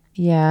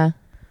 Yeah.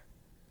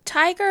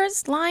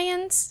 Tigers,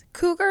 lions,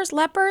 cougars,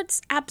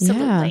 leopards,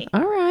 absolutely. Yeah.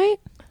 All right.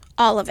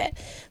 All of it.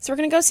 So we're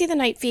going to go see the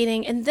night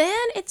feeding, and then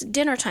it's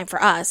dinner time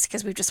for us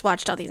because we've just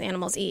watched all these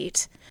animals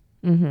eat.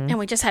 Mm-hmm. And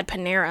we just had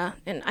Panera,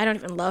 and I don't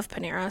even love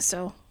Panera,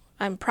 so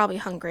I'm probably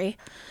hungry.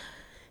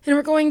 And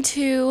we're going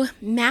to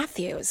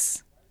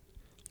Matthew's,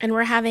 and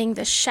we're having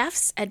the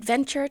chef's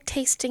adventure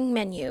tasting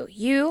menu.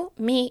 You,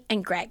 me,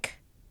 and Greg.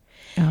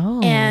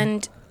 Oh.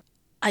 And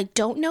I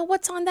don't know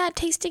what's on that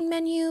tasting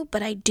menu,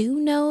 but I do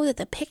know that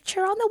the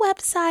picture on the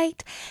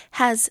website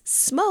has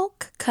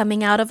smoke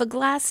coming out of a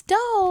glass dome.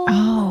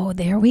 Oh,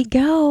 there we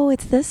go.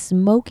 It's the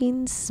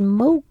smoking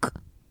smoke.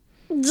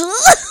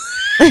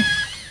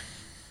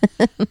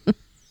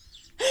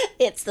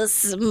 It's the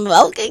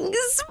smoking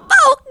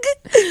smoke.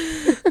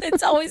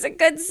 It's always a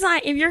good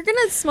sign. If you're going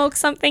to smoke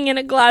something in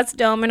a glass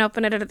dome and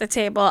open it at the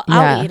table,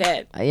 I'll eat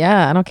it.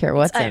 Yeah, I don't care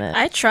what's in it.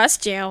 I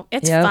trust you.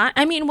 It's fine.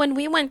 I mean, when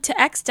we went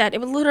to Exted, it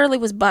literally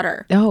was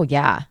butter. Oh,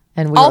 yeah.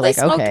 And we all were they like,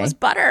 smoked okay. was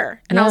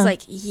butter. And I was Yeah.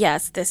 like,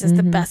 yes, this is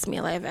the best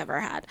meal I've ever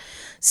had.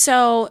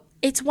 So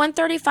it's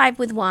 $135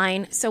 with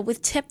wine. So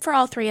with tip for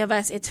all three of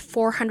us, it's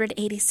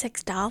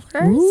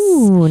 $486.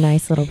 Ooh,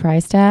 nice little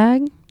price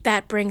tag.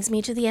 That brings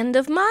me to the end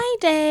of my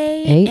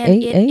day. Hey,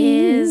 and hey, it hey.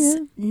 is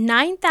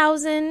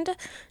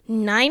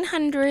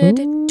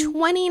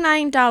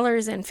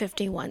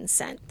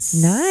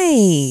 $9,929.51.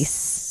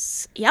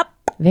 Nice. Yep.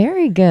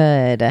 Very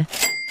good.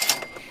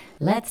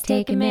 Let's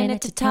take a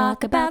minute to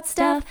talk about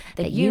stuff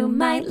that you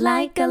might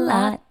like a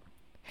lot.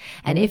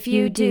 And if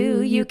you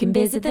do, you can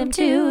visit them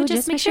too.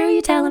 Just make sure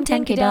you tell them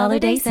 $10K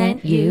Day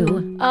sent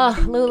you.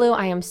 Oh, Lulu,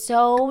 I am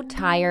so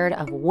tired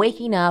of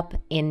waking up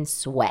in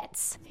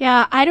sweats.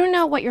 Yeah, I don't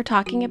know what you're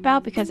talking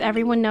about because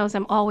everyone knows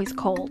I'm always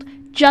cold.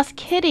 Just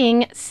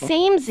kidding.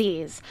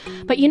 Samesies.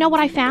 But you know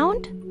what I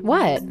found?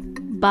 What?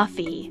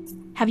 Buffy.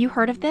 Have you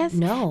heard of this?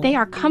 No. They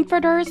are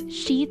comforters,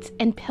 sheets,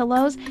 and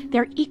pillows.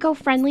 They're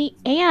eco-friendly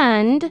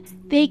and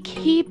they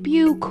keep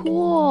you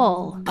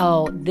cool.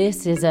 Oh,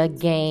 this is a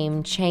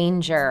game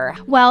changer.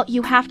 Well,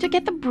 you have to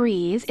get the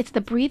Breeze. It's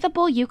the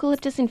breathable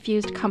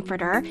eucalyptus-infused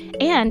comforter.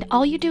 And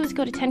all you do is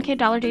go to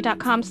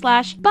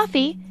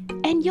 10kdollarday.com/Buffy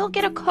and you'll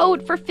get a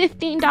code for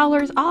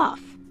 $15 off.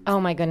 Oh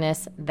my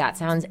goodness, that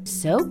sounds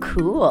so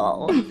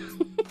cool.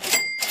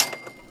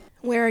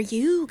 Where are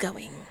you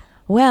going?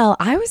 Well,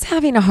 I was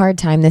having a hard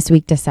time this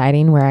week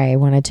deciding where I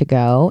wanted to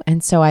go.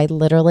 And so I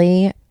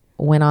literally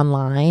went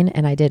online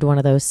and I did one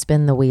of those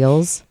spin the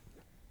wheels.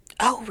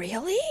 Oh,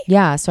 really?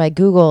 Yeah. So I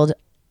Googled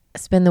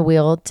spin the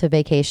wheel to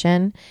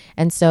vacation.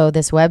 And so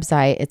this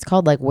website, it's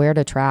called like Where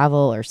to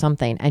Travel or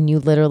something. And you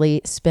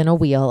literally spin a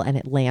wheel and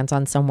it lands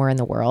on somewhere in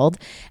the world.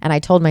 And I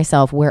told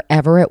myself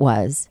wherever it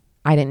was,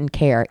 I didn't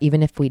care.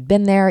 Even if we'd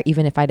been there,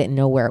 even if I didn't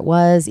know where it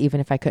was,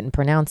 even if I couldn't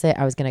pronounce it,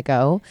 I was going to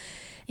go.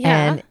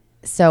 Yeah. And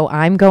so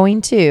I'm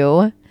going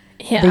to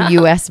the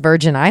U.S.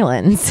 Virgin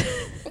Islands,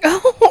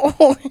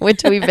 Oh.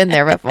 which we've been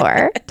there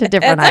before, to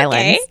different That's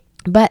islands. okay.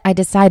 But I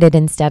decided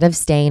instead of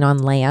staying on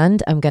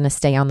land, I'm going to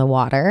stay on the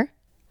water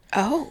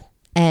Oh.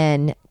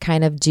 and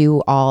kind of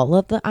do all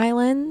of the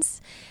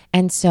islands.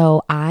 And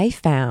so I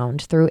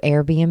found through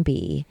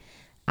Airbnb,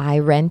 I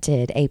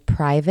rented a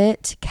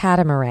private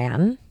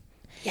catamaran.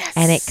 Yes.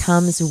 And it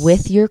comes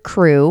with your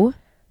crew.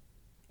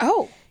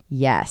 Oh.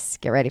 Yes,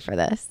 get ready for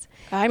this.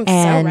 I'm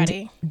And so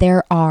ready.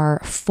 there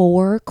are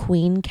 4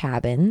 queen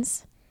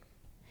cabins.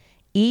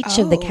 Each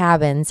of the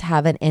cabins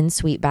have an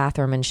en-suite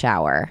bathroom and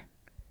shower.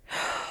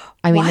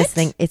 I mean, What? this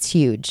thing, it's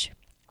huge.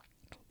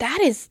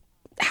 That is,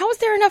 how is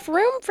there enough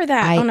room for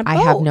that on a boat? I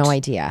have no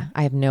idea.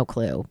 I have no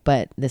clue,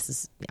 but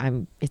it's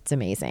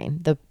amazing.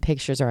 The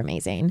pictures are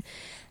amazing.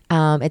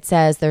 It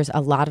says there's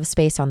a lot of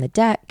space on the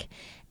deck.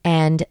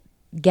 And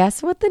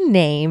guess what the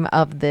name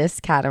of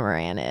this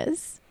catamaran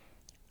is?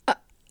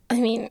 I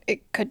mean,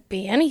 it could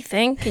be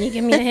anything. Can you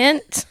give me a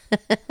hint?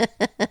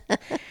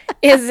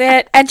 Is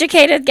it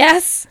educated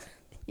guess?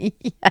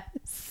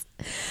 Yes.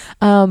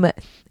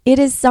 It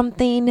is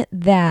something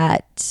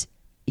that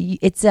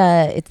it's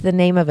the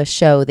name of a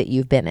show that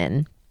you've been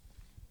in.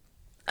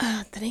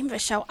 The name of a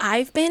show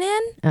I've been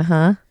in?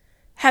 Uh-huh.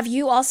 Have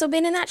you also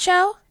been in that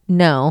show?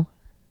 No.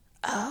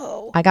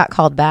 Oh. I got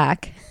called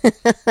back. I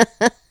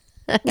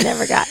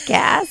never got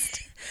cast.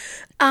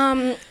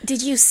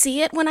 Did you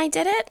see it when I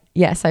did it?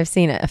 Yes, I've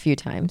seen it a few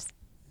times.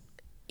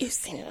 You've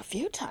seen it a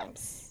few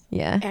times.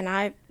 Yeah. And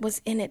I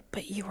was in it,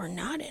 but you were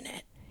not in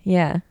it.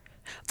 Yeah.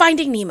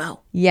 Finding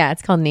Nemo. Yeah,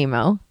 it's called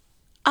Nemo.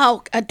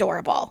 Oh,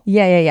 adorable.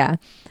 Yeah.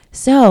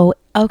 So,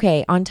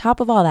 okay, on top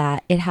of all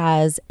that, it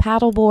has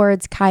paddle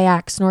boards,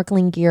 kayaks,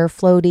 snorkeling gear,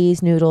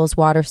 floaties, noodles,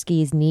 water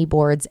skis, knee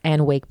boards,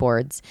 and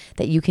wakeboards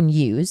that you can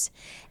use.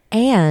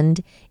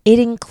 And it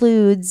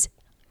includes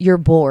your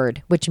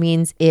board, which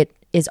means it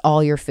is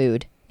all your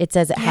food. It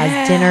says it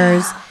has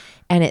dinners,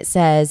 and it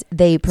says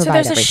they provide So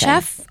there's everything.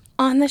 a chef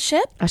on the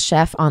ship? A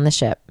chef on the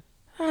ship.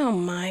 Oh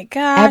my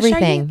gosh.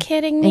 Everything. Are you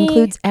kidding me?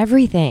 Includes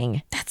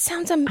everything. That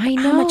sounds I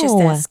How much is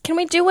know. this? Can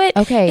we do it?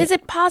 Okay. Is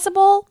it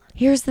possible?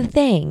 Here's the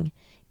thing.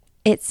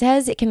 It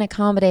says it can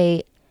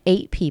accommodate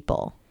 8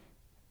 people.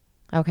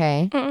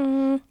 Okay.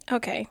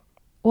 Okay.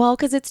 Well,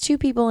 because it's 2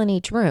 people in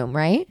each room,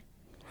 right?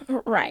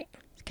 Right.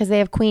 Because they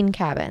have queen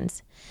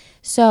cabins.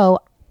 So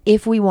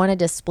if we wanted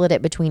to split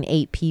it between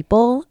 8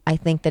 people, I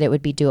think that it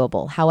would be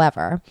doable.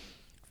 However,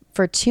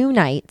 for 2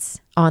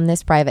 nights on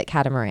this private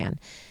catamaran,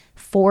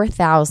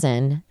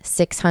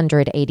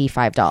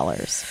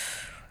 $4,685.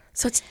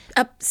 So it's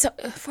up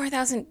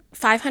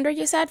 4,500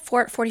 you said?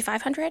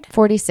 4,500?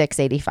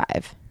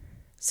 $4,685.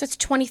 So it's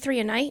 23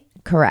 a night?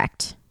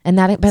 Correct. And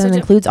that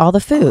includes all the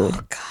food.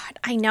 Oh God,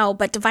 I know,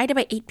 but divided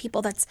by 8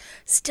 people, that's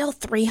still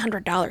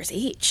 $300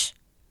 each.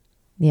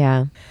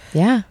 Yeah.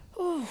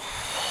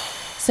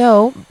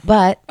 So,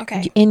 but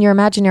Okay. in your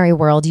imaginary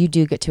world, you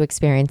do get to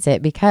experience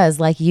it because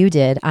like you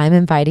did, I'm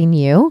inviting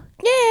you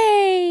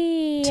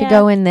Yay! to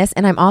go in this.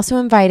 And I'm also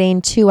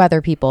inviting 2 other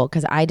people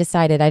because I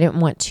decided I didn't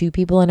want 2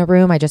 people in a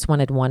room. I just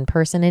wanted 1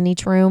 person in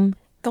each room.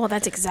 Well,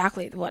 that's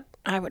exactly what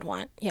I would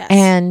want. Yes.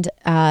 And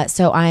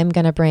so I'm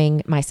going to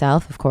bring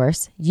myself, of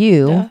course,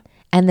 you,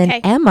 And then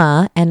Okay.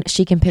 Emma, and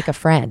she can pick a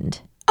friend.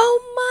 Oh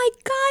my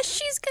gosh,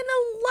 she's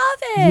gonna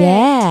love it.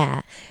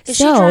 Yeah. Is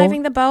she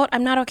driving the boat?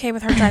 I'm not okay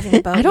with her driving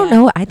the boat. I don't yet.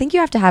 know. I think you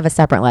have to have a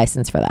separate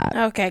license for that.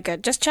 Okay,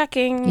 good. Just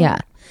checking. Yeah.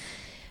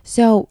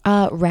 So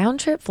round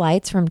trip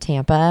flights from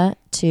Tampa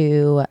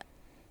to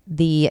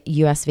the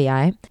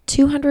USVI,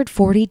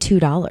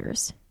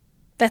 $242.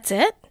 That's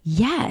it?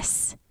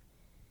 Yes.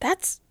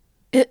 That's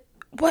it.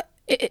 What?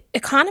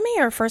 Economy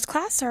or first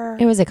class or?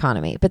 It was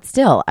economy, but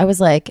still, I was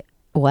like,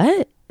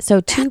 what? So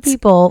two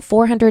people,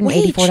 $484.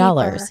 Way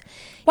cheaper.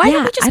 Why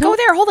don't we just go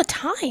there all the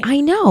time?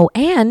 I know.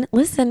 And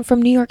listen,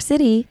 from New York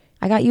City,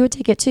 I got you a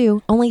ticket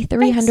too. Only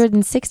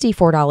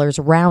 $364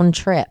 round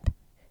trip.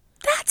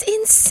 That's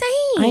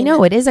insane. I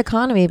know it is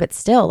economy, but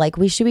still, like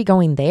we should be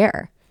going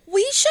there.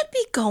 We should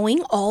be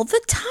going all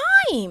the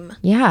time.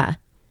 Yeah.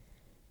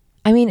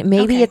 I mean,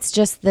 maybe Okay. it's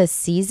just the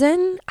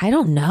season. I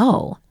don't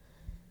know.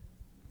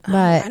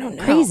 But I don't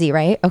know. crazy,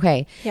 right?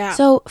 Okay. Yeah.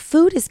 So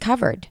food is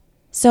covered.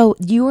 So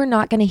you are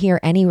not going to hear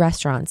any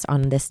restaurants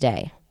on this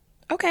day.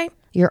 Okay.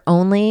 You're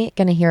only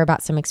going to hear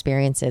about some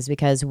experiences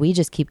because we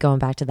just keep going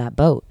back to that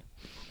boat.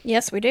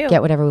 Yes, we do.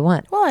 Get whatever we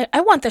want. Well,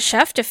 I want the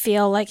chef to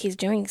feel like he's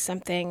doing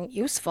something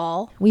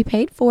useful. We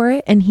paid for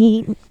it and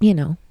he,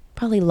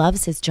 probably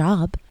loves his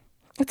job.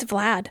 It's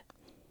Vlad.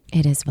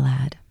 It is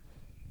Vlad.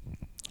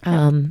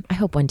 I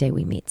hope one day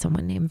we meet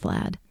someone named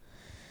Vlad.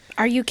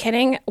 Are you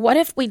kidding? What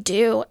if we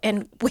do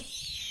and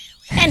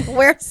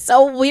we're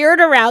so weird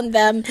around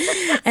them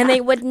and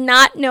they would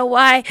not know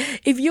why?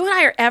 If you and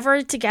I are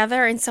ever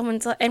together and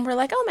and we're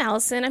like, "Oh, I'm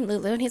Alison, I'm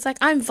Lulu," and he's like,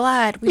 "I'm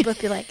Vlad," we'd both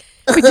be like,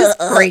 We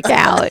just freak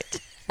out.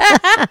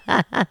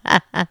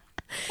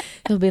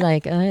 He'll be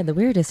like, the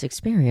weirdest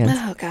experience.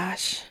 "Oh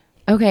gosh."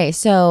 Okay,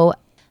 so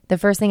the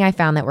first thing I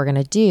found that we're going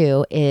to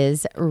do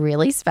is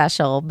really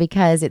special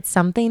because it's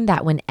something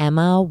that when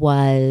Emma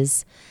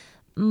was,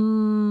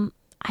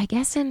 I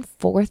guess in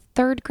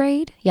third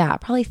grade. Yeah,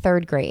 probably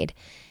third grade.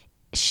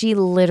 She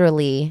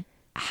literally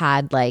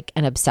had like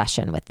an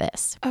obsession with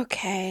this.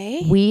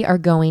 Okay. We are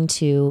going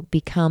to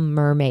become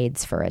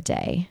mermaids for a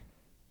day.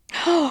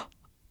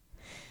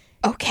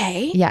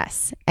 Okay.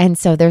 Yes. And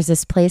so there's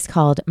this place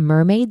called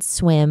Mermaid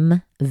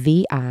Swim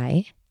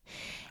VI.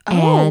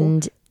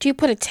 And do you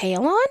put a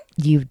tail on?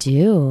 you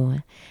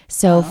do.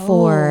 So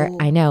for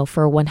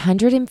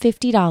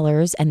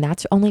 $150, and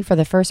that's only for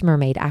the first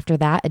mermaid. After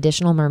that,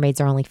 additional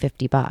mermaids are only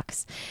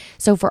 $50.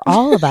 So for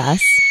all of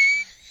us,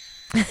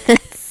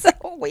 So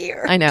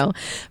weird. I know.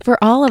 For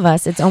all of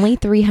us, it's only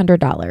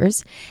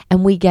 $300,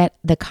 and we get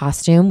the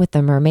costume with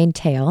the mermaid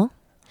tail.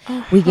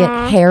 We get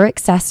hair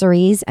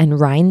accessories and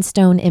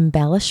rhinestone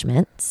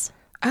embellishments.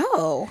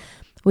 Oh.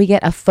 We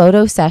get a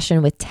photo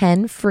session with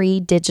 10 free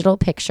digital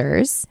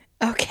pictures.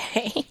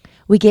 Okay.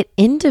 We get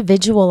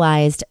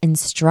individualized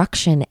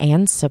instruction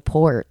and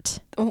support,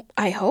 Oh,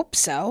 I hope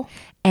so.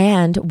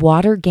 and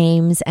water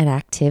games and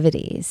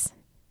activities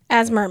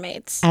As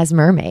mermaids. as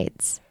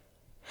mermaids.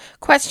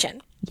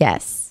 Question.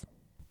 Yes.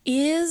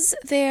 Is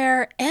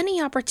there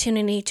any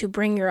opportunity to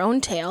bring your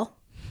own tail?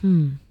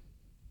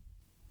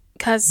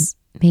 Because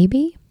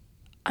Maybe?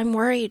 I'm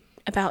worried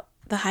about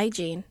the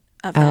hygiene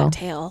of Oh. that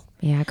tail.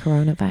 Yeah,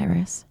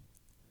 coronavirus.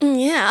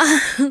 Yeah.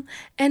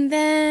 And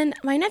then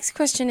my next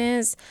question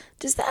is,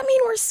 does that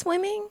mean we're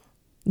swimming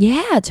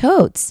Yeah,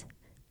 totes.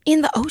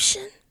 in the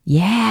ocean?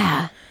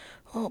 Yeah.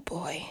 Oh,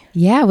 boy.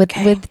 Yeah,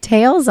 with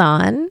tails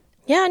on.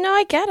 Yeah, no,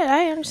 I get it.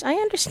 I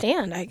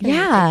understand. I can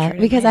Yeah, picture it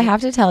in because my I head.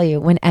 have to tell you,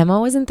 when Emma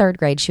was in third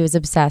grade, she was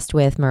obsessed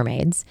with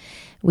mermaids.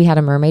 We had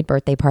a mermaid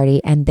birthday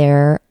party, and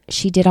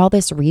she did all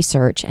this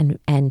research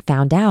and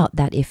found out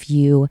that if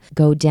you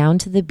go down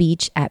to the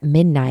beach at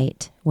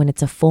midnight when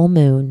it's a full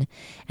moon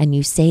and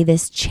you say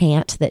this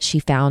chant that she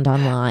found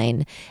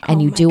online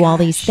and you my do all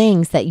these gosh.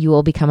 things, that you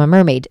will become a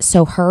mermaid.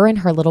 So her and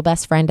her little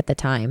best friend at the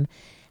time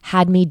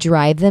had me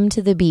drive them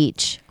to the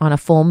beach on a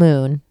full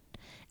moon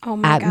Oh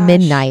my at gosh.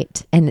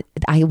 midnight, and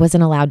I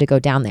wasn't allowed to go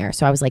down there.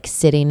 So I was like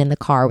sitting in the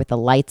car with the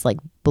lights like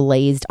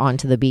blazed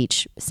onto the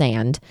beach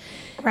sand.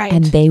 Right.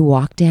 And they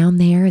walked down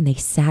there and they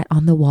sat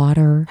on the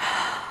water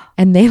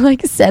and they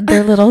like said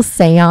their little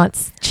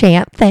seance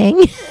chant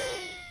thing.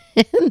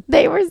 And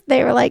they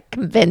were like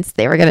convinced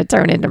they were going to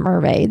turn into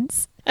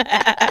mermaids.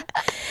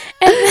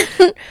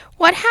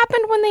 What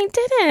happened when they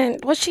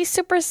didn't? Was she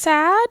super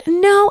sad?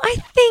 No, I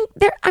think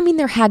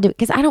there had to,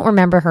 because I don't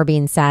remember her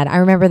being sad. I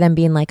remember them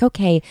being like,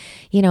 okay,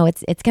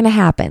 it's going to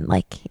happen.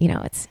 Like,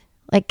 it's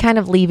like kind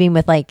of leaving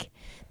with like,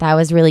 that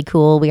was really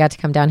cool. We got to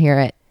come down here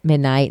at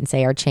midnight and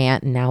say our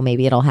chant, and now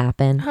maybe it'll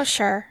happen. Oh,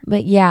 sure.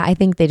 But yeah, I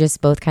think they just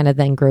both kind of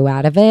then grew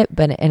out of it.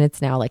 And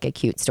it's now like a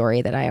cute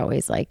story that I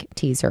always like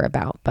tease her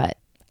about. But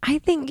I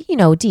think,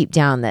 deep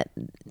down that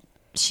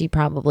she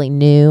probably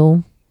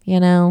knew,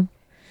 Yeah.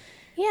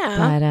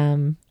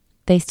 but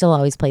they still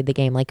always played the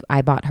game. Like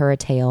I bought her a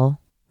tail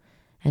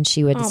and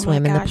she would Oh my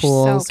swim in the gosh,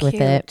 pools so with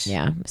it. cute.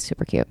 Yeah,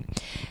 super cute.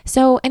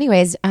 So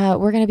anyways,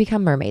 we're going to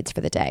become mermaids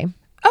for the day.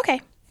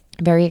 Okay.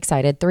 Very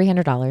excited.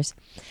 $300.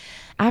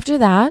 After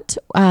that,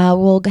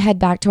 we'll head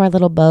back to our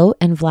little boat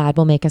and Vlad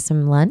will make us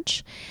some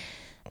lunch.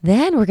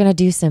 Then we're going to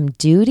do some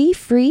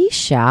duty-free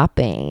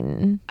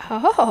shopping.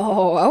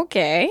 Oh,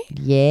 okay.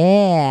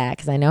 Yeah,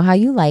 because I know how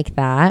you like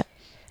that.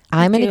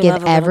 I'm going to do give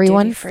love a little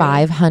everyone duty-free.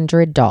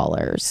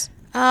 $500.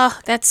 Oh,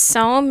 that's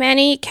so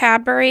many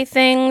Cadbury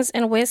things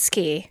and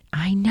whiskey.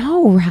 I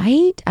know,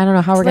 right? I don't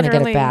know how we're going to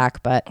get it literally-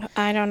 back, but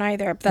I don't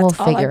either. That's We'll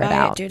all figure I it buy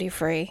out. at duty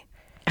free.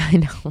 I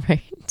know,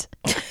 right?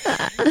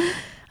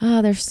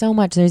 Oh, there's so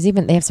much. They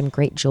have some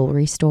great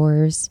jewelry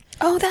stores.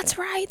 Oh, that's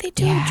right. They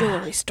do Yeah.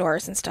 jewelry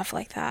stores and stuff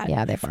like that.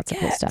 Yeah, they have lots of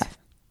cool Forget. stuff.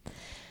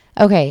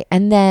 Okay,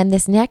 and then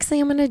this next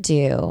thing I'm going to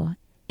do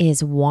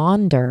is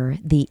wander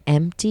the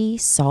empty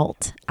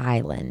salt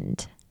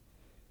island.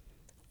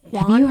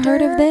 Have you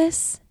heard of Wander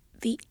this?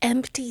 The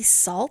empty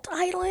salt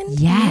island?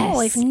 Yes. No,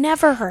 I've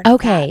never heard of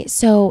Okay,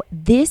 so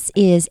this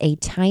is a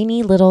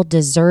tiny little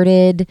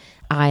deserted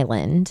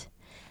island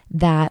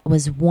that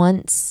was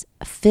once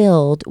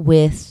filled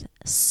with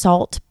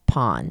salt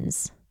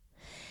ponds.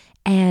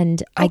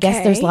 And I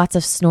guess there's Okay. lots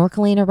of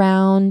snorkeling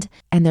around,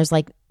 and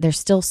there's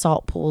still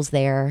salt pools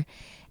there.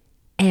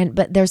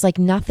 But there's like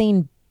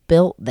nothing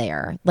built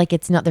there. Like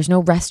there's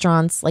no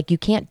restaurants, like you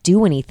can't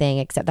do anything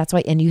except that's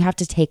why, and you have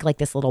to take like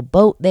this little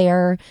boat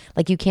there.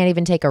 Like you can't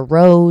even take a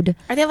road.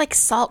 that. Are they like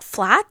salt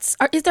flats?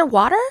 Is there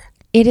water?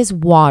 It is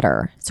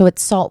water, so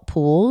it's salt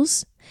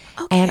pools.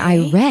 Okay. And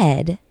I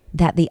read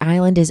that the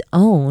island is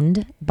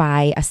owned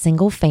by a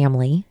single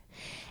family,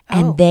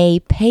 and Oh. they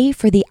pay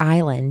for the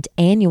island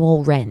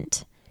annual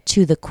rent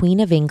to the Queen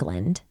of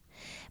England,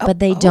 but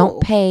they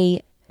don't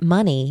pay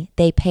money.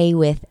 They pay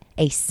with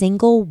a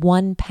single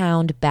 1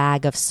 pound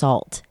bag of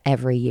salt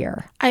every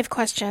year. I have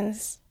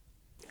questions.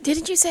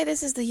 Didn't you say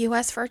this is the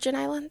U.S. Virgin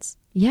Islands?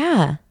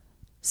 Yeah,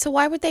 So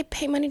why would they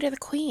pay money to the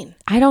Queen?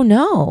 I don't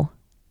know.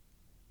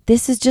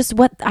 This is just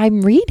what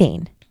I'm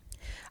reading.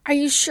 Are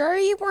you sure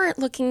you weren't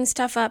looking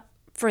stuff up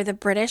for the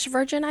British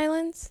Virgin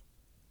Islands?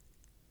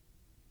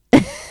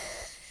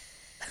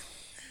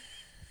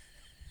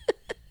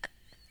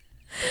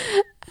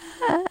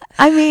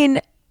 I mean,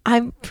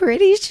 I'm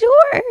pretty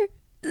sure.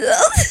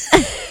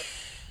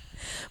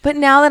 But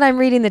now that I'm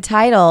reading the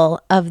title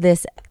of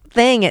this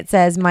thing, it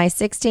says my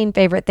 16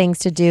 favorite things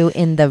to do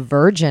in the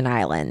Virgin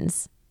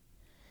Islands.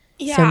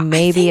 Yeah. So I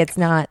maybe think- it's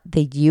not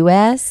the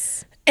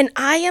US. And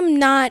I am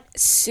not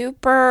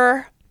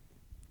super.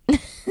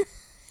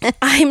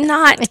 I'm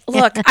not.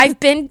 Look, I've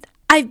been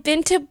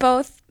to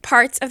both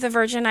parts of the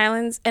Virgin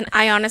Islands, and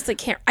I honestly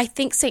can't. I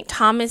think St.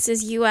 Thomas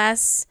is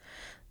U.S.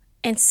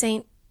 and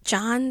St.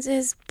 John's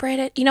is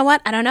British. You know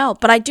what? I don't know,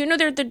 but I do know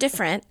they're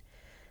different.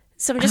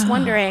 So I'm just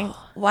wondering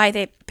why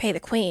they pay the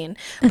Queen.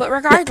 But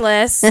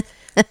regardless, I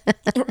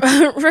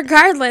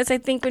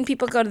think when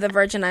people go to the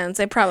Virgin Islands,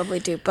 they probably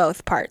do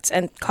both parts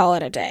and call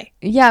it a day.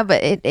 Yeah,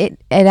 but it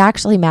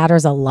actually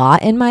matters a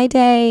lot in my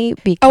day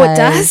because Oh, it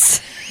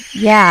does?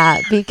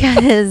 Yeah,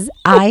 because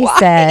I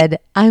said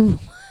I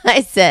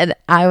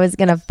was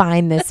going to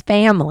find this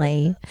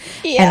family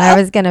and I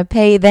was going to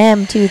pay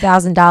them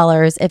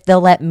 $2,000 if they'll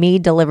let me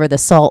deliver the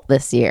salt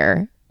this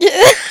year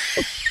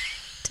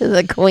to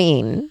the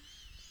Queen.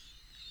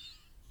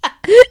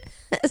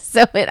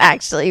 So it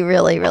actually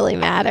really, really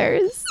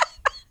matters.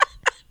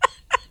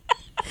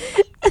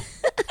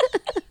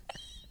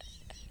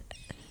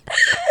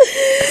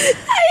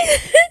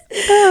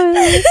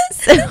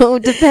 So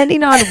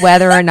depending on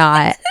whether or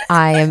not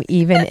I am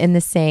even in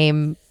the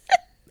same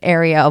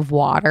area of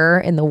water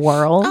in the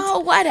world, Oh,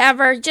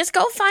 whatever. Just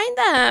go find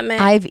them.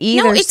 I've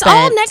either No, it's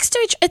all spent- next to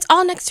each. It's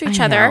all next to each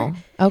I other. know.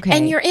 Okay.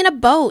 And you're in a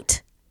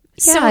boat.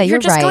 So Yeah, you're you're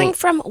just going right.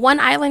 from one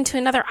island to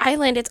another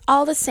island. It's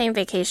all the same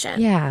vacation.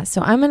 yeah,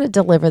 so I'm going to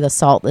deliver the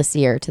salt this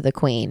year to the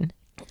Queen.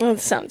 Oh,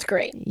 that sounds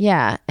great.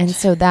 Yeah, and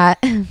so that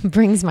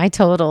brings my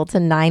total to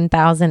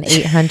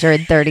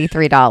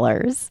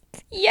 $9,833.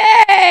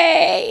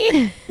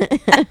 Yay!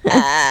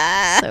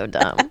 So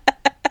dumb.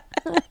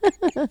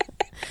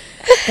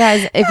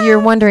 Guys, if you're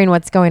wondering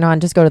what's going on,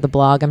 just go to the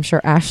blog. I'm sure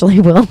Ashley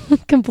will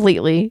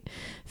completely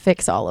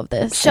fix all of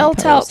this. She'll and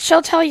tell post.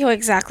 she'll tell you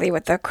exactly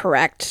what the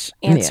correct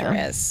answer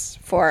Yeah. is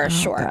for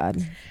sure.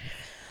 God.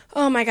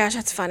 Oh my gosh,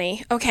 that's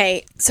funny.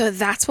 Okay, so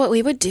that's what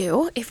we would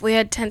do if we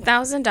had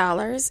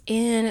 $10,000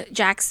 in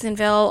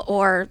Jacksonville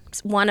or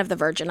one of the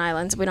Virgin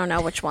Islands. We don't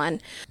know which one.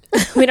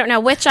 We don't know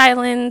which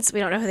islands. We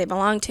don't know who they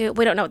belong to.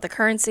 We don't know what the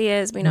currency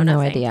is. We know No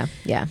nothing. idea.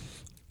 Yeah.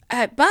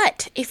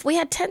 But if we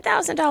had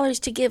 $10,000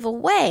 to give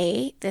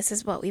away, this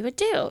is what we would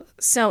do.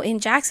 So in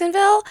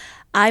Jacksonville,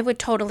 I would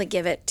totally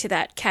give it to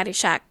that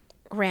Caddyshack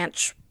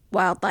Ranch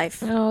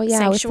Wildlife Oh, yeah,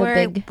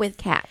 Sanctuary with the big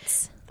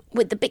cats.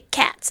 with the big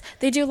cats.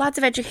 They do lots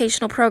of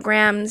educational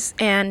programs,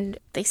 and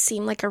they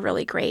seem like a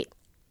really great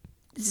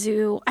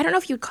zoo. I don't know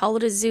if you'd call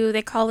it a zoo.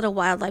 They call it a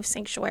wildlife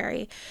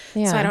sanctuary. So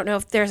Yeah. I don't know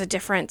if there's a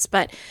difference,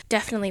 but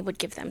definitely would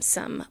give them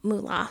some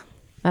moolah.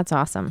 That's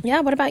awesome. Yeah,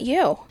 what about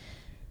you?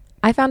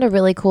 I found a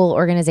really cool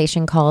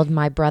organization called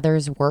My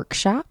Brother's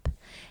Workshop.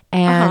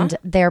 And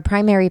their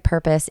primary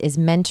purpose is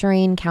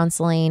mentoring,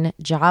 counseling,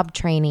 job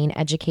training,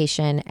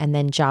 education, and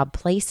then job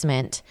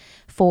placement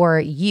for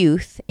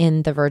youth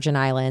in the Virgin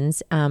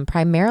Islands,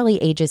 primarily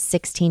ages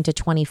 16 to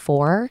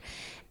 24.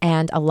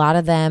 And a lot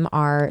of them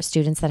are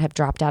students that have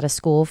dropped out of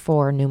school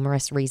for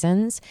numerous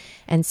reasons.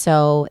 And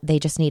so they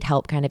just need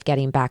help kind of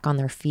getting back on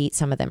their feet.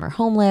 Some of them are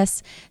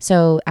homeless.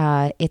 So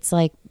it's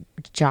like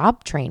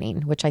job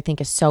training, which I think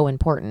is so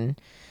important.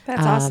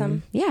 That's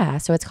awesome. Yeah.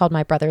 So it's called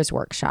My Brother's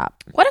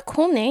Workshop. What a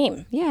cool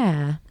name.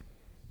 Yeah.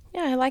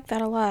 Yeah, I like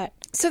that a lot.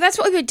 So that's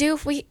what we would do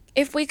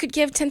if we could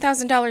give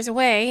 $10,000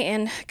 away,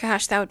 and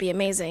gosh, that would be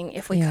amazing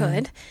if we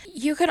could.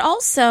 You could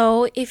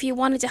also, if you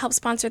wanted to help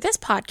sponsor this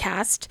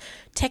podcast,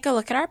 take a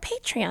look at our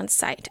Patreon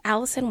site.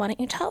 Alison, why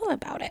don't you tell them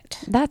about it?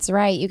 That's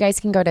right. You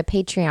guys can go to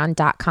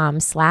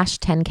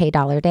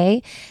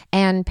patreon.com/10KDollar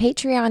and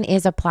Patreon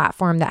is a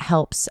platform that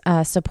helps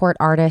support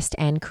artists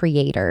and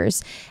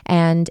creators,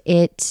 and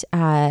it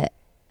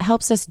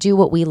helps us do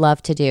what we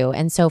love to do.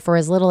 And so for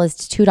as little as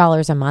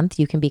 $2 a month,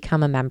 you can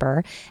become a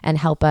member and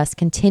help us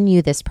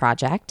continue this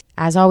project.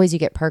 As always, you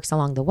get perks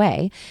along the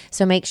way.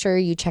 So make sure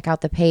you check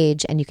out the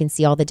page and you can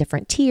see all the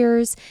different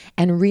tiers,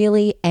 and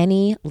really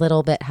any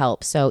little bit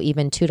helps. So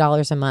even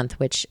 $2 a month,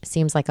 which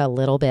seems like a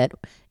little bit,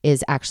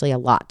 is actually a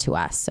lot to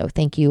us. So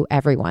thank you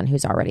everyone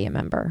who's already a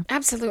member.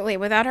 Absolutely.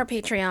 Without our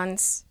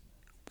Patreons,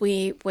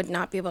 we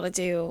wouldn't be able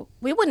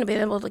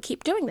to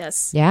keep doing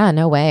this. Yeah,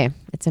 no way.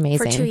 It's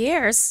amazing. For 2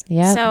 years.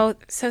 Yeah.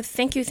 So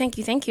thank you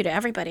to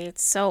everybody.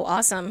 It's so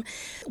awesome.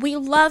 We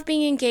love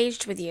being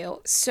engaged with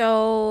you.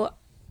 So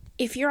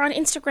if you're on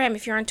Instagram,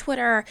 if you're on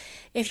Twitter,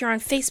 if you're on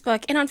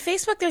Facebook, and on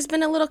Facebook, there's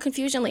been a little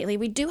confusion lately.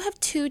 We do have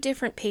 2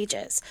 different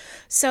pages.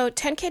 So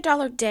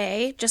 $10K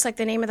Day, just like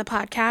the name of the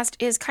podcast,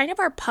 is kind of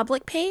our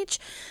public page.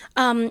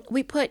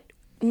 We put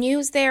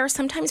news there.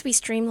 Sometimes we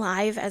stream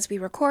live as we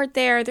record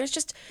there.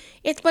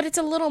 But it's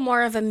a little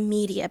more of a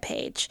media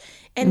page.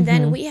 And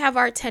then we have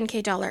our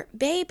 $10K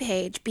Bay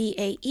page,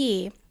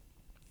 BAE,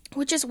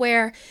 which is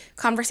where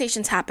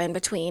conversations happen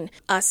between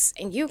us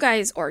and you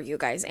guys, or you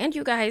guys,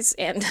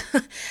 and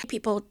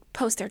people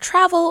post their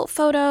travel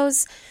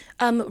photos.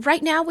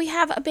 Right now we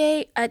have a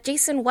Bay,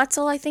 Jason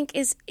Wetzel, I think,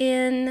 is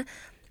in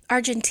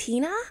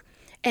Argentina,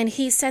 and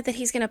he said that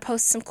he's going to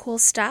post some cool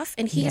stuff.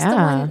 And he's the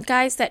one,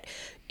 guys, that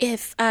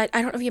I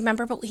don't know if you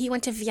remember, but he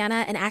went to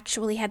Vienna and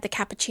actually had the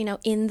cappuccino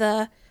in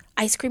the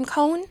ice cream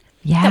cone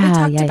that we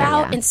talked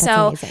about. And That's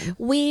so amazing.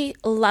 We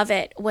love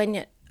it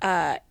when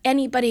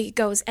anybody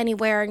goes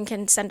anywhere and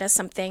can send us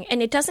something.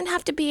 And it doesn't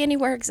have to be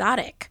anywhere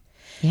exotic.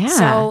 Yeah.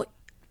 So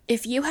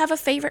if you have a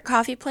favorite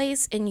coffee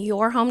place in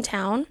your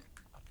hometown,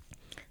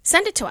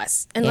 send it to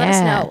us and let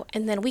us know.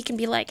 And then we can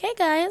be like, hey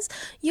guys,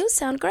 you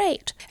sound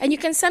great. And you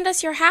can send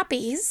us your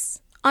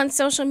happies on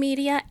social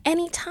media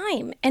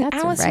anytime. And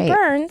That's Alison right.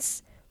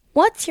 Burns,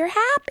 what's your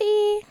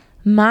happy?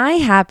 My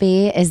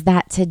happy is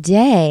that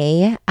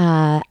today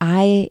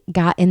I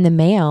got in the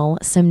mail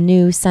some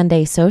new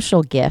Sunday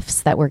social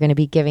gifts that we're going to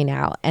be giving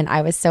out. And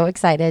I was so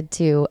excited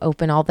to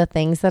open all the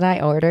things that I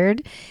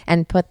ordered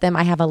and put them.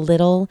 I have a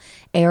little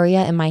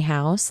area in my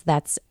house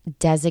that's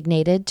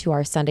designated to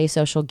our Sunday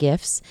social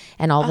gifts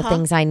and all the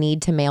things I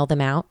need to mail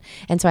them out.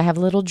 And so I have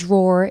a little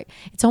drawer.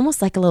 It's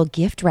almost like a little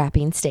gift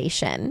wrapping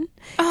station.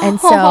 And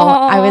so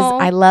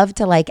I love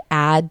to like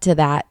add to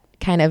that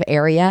kind of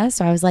area.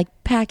 So I was like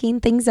packing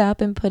things up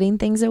and putting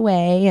things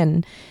away.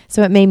 And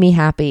so it made me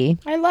happy.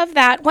 I love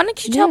that. Why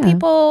don't you tell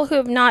people who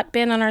have not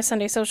been on our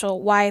Sunday social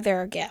why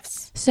there are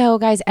gifts? So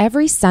guys,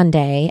 every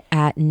Sunday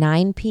at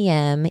 9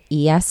 p.m.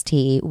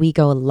 EST, we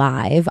go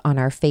live on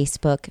our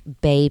Facebook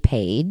Bay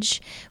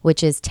page,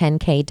 which is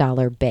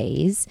 10K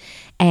Bays.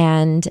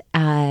 And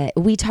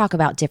we talk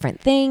about different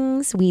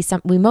things. We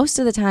most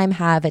of the time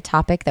have a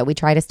topic that we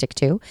try to stick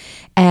to,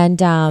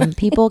 and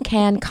people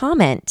can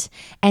comment.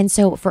 And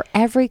so for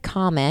every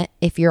comment,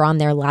 if you're on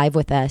there live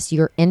with us,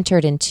 you're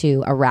entered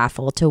into a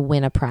raffle to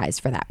win a prize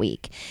for that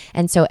week.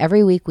 And so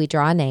every week we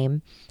draw a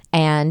name,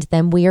 and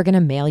then we are going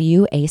to mail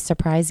you a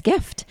surprise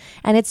gift.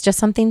 And it's just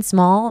something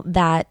small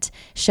that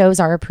shows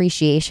our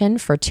appreciation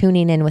for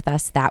tuning in with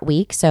us that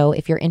week. So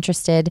if you're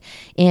interested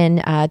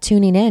in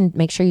tuning in,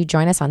 make sure you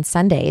join us on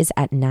Sundays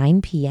at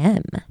 9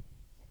 p.m.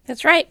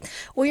 That's right.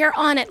 We are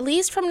on at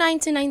least from 9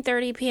 to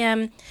 9:30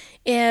 p.m.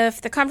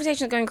 If the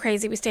conversation is going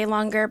crazy, we stay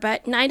longer,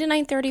 but 9 to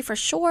 9:30 for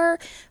sure.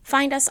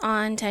 Find us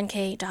on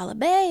 10K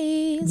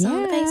Bays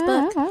on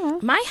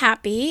Facebook. My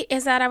happy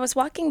is that I was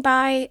walking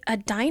by a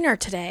diner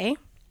today.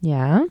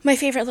 Yeah. My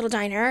favorite little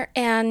diner.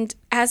 And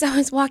as I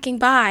was walking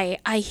by,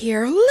 I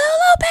hear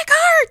Lulu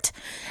Picart.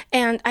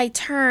 And I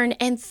turn,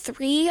 and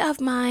 3 of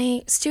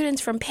my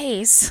students from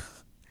PACE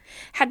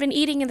had been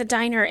eating in the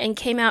diner and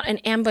came out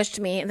and ambushed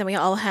me. And then we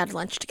all had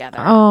lunch together.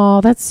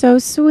 Oh, that's so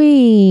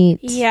sweet.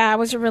 Yeah, it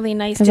was really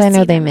nice to Because I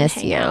know see they them and miss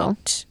hang you.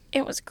 out.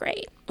 It was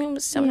great. It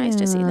was so nice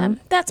to see them.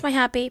 That's my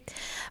happy.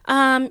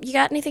 You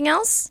got anything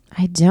else?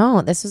 I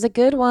don't. This was a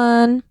good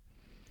one.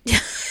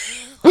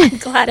 I'm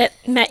glad it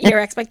met your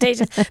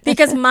expectations,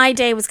 because my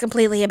day was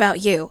completely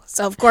about you.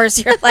 So of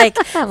course you're like,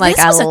 I'm like,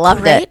 this was I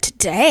loved a great it.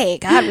 day.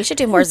 God, we should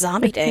do more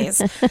zombie days.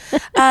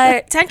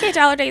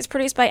 10K Day is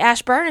produced by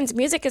Ash Burns.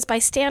 Music is by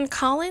Stan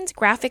Collins.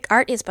 Graphic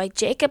art is by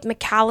Jacob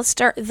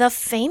McAllister, the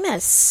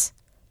famous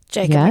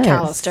Jacob Yes,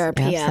 McAllister,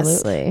 P.S.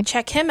 absolutely.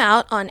 Check him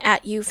out on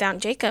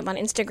 @YouFoundJacob on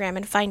Instagram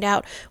and find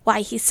out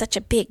why he's such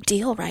a big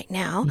deal right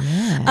now.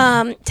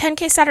 Yeah.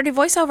 10K Saturday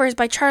Voiceovers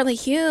by Charlie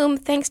Hume.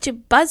 Thanks to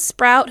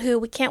Buzzsprout, who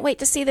we can't wait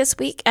to see this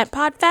week at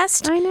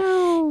Podfest. I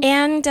know.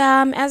 And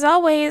as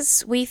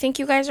always, we think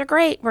you guys are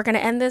great. We're going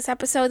to end this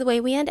episode the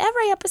way we end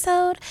every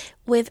episode,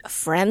 with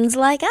friends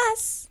like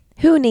us.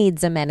 Who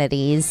needs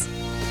amenities?